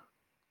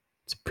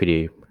it's a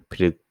pretty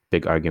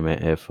big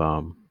argument if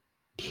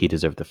he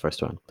deserved the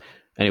first one.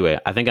 Anyway,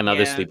 I think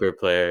another sleeper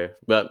player.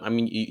 But I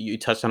mean, you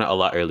touched on it a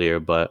lot earlier,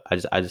 but I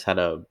just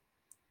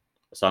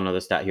saw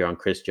another stat here on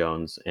Chris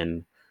Jones,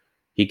 and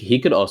he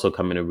could also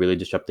come in and really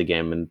disrupt the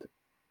game, and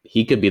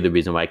he could be the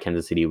reason why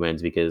Kansas City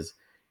wins, because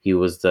he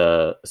was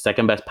the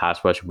second best pass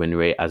rush win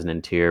rate as an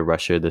interior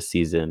rusher this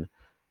season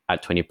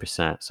at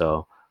 20%.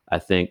 So I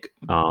think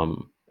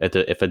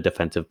if a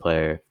defensive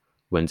player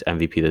wins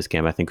MVP this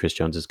game, I think Chris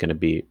Jones is going to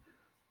be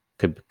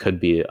could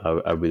be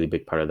a really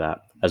big part of that.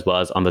 As well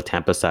as on the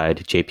Tampa side,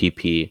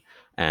 JPP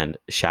and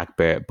Shaq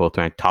Barrett both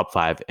ranked top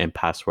 5 in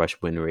pass rush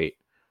win rate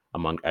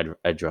among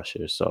edge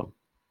rushers. So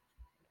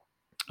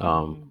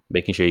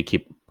making sure you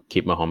keep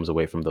Mahomes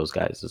away from those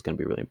guys is going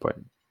to be really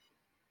important.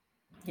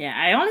 Yeah,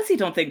 I honestly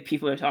don't think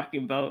people are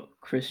talking about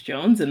Chris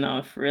Jones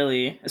enough,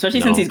 really,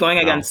 especially since he's going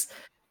against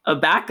a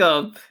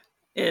backup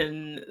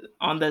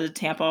on the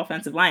Tampa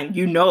offensive line.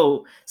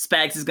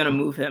 Spags is going to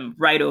move him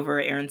right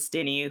over Aaron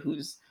Stinney,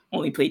 who's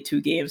only played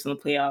 2 games in the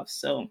playoffs.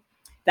 So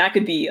that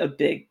could be a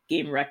big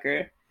game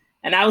wrecker.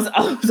 And I was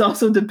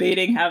also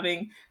debating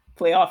having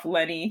playoff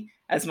Lenny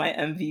as my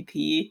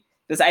MVP,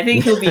 because I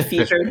think he'll be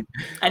featured.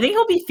 I think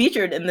he'll be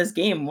featured in this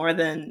game more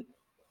than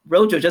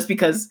Rojo, just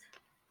because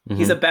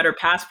he's a better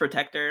pass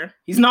protector.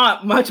 He's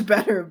not much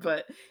better,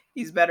 but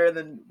he's better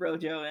than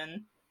Rojo.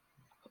 And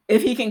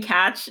if he can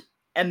catch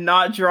and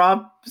not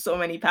drop so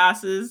many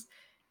passes,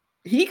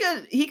 he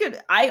could.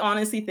 I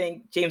honestly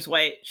think James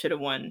White should have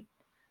won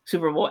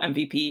Super Bowl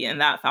MVP in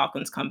that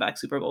Falcons comeback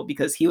Super Bowl,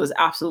 because he was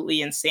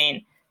absolutely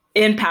insane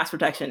in pass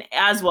protection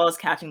as well as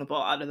catching the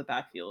ball out of the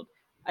backfield.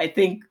 I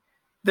think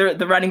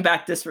the running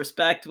back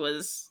disrespect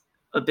was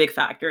a big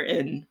factor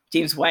in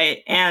James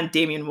White and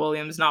Damian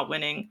Williams not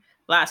winning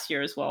last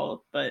year as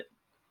well. But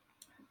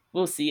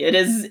we'll see.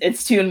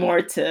 It's tuned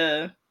more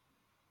to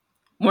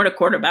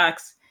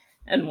quarterbacks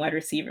and wide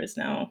receivers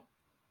now.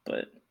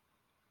 But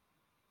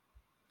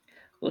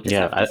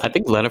I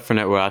think Leonard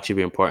Fournette will actually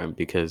be important,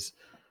 because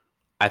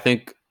I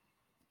think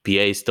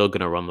BA is still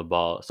going to run the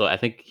ball. So I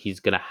think he's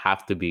going to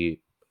have to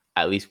be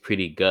at least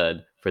pretty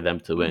good for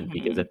them to win,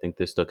 because I think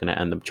they're still going to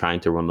end up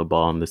trying to run the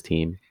ball on this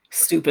team.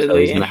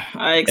 Stupidly. So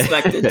I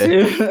expected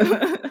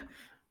to.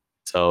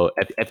 So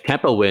if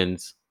Tampa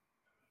wins,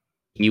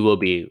 he will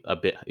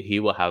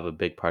have a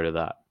big part of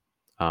that.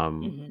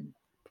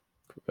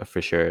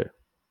 For sure.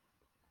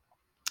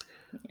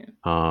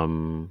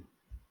 Yeah,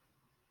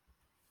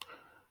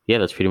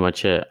 that's pretty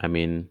much it. I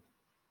mean,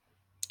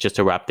 just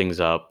to wrap things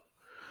up,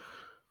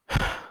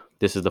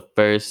 this is the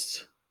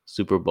first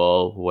Super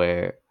Bowl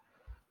where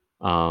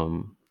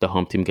the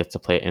home team gets to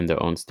play in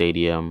their own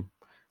stadium.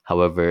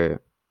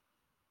 However,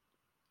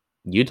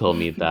 you told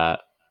me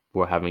that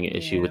we're having an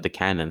issue with the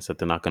cannons, that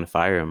they're not going to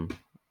fire him.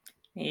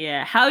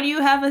 Yeah, how do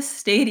you have a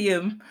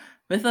stadium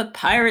with a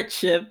pirate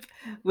ship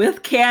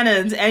with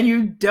cannons and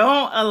you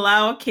don't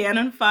allow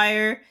cannon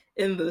fire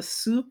in the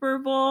Super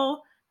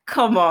Bowl?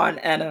 Come on,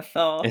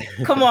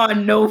 NFL. Come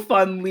on, no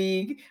fun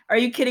league. Are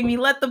you kidding me?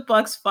 Let the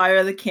Bucks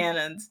fire the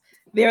Cannons.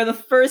 They are the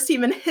first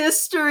team in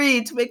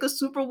history to make a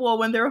Super Bowl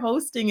when they're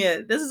hosting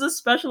it. This is a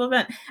special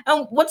event.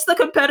 And what's the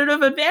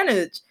competitive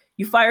advantage?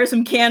 You fire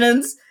some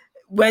cannons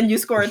when you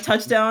score a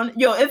touchdown.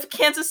 Yo, if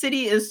Kansas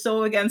City is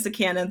so against the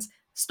Cannons,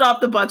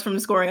 stop the Bucks from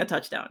scoring a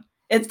touchdown.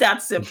 It's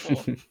that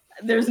simple.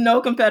 There's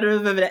no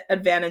competitive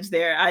advantage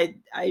there. I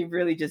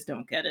really just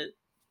don't get it.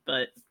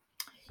 But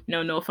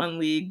no fun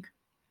league.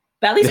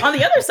 But at least on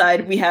the other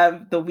side, we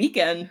have The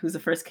Weeknd, who's the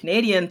first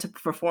Canadian to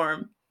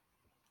perform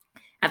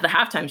at the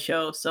halftime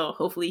show. So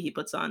hopefully he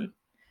puts on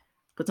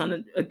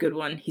a good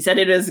one. He said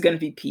it is going to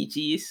be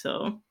PG,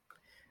 so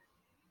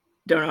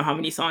don't know how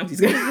many songs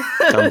he's going to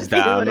thumbs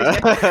down.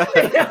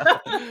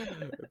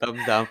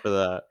 Thumbs down for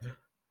that.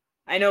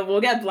 I know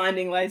we'll get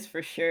Blinding Lights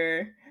for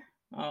sure.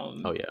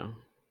 Oh yeah.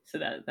 So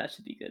that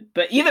should be good.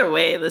 But either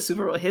way, the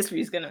Super Bowl history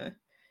is going to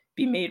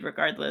be made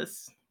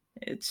regardless.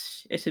 It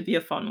should be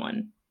a fun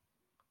one.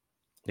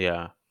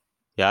 Yeah,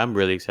 I'm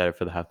really excited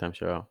for the halftime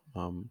show.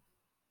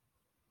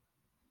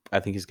 I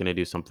think he's gonna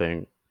do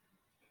something.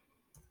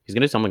 He's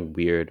gonna do something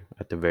weird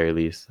at the very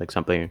least, like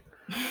something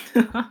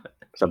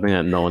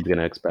that no one's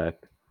gonna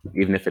expect,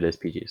 even if it is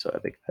PG. So I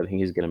think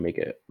he's gonna make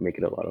it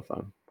a lot of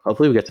fun.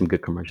 Hopefully, we get some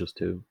good commercials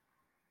too.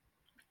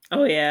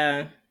 Oh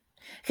yeah,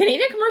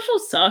 Canadian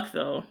commercials suck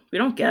though. We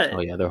don't get it.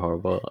 Oh yeah, they're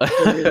horrible.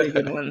 They're really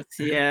good ones.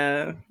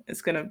 Yeah,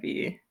 it's gonna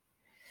be.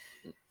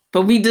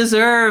 But we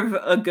deserve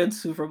a good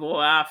Super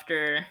Bowl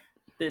after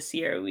this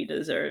year. We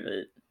deserve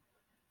it.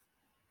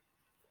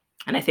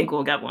 And I think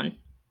we'll get one.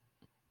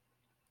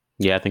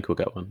 Yeah, I think we'll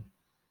get one.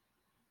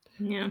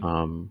 Yeah.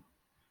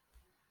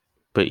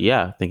 But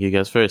yeah, thank you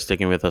guys for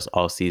sticking with us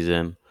all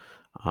season.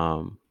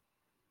 All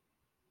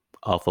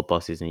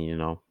football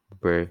season,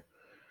 we're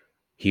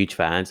huge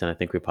fans, and I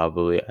think we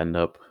probably end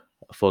up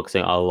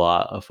focusing a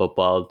lot of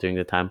football during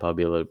the time,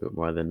 probably a little bit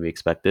more than we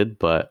expected,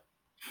 but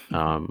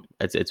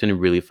it's been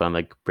really fun,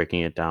 like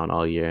breaking it down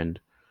all year and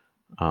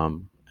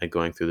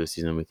going through the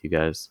season with you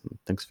guys.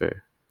 Thanks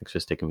for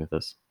sticking with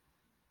us.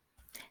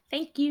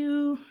 Thank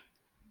you.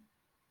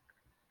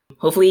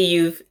 Hopefully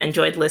you've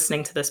enjoyed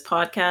listening to this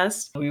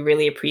podcast. We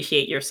really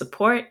appreciate your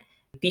support.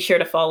 Be sure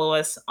to follow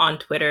us on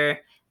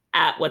Twitter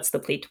at What's the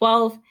Play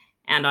 12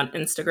 and on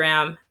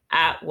Instagram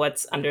at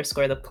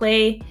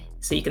What's_the_play,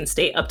 so you can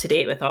stay up to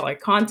date with all our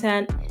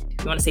content.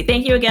 We want to say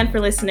thank you again for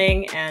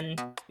listening,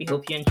 and we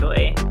hope you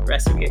enjoy the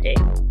rest of your day.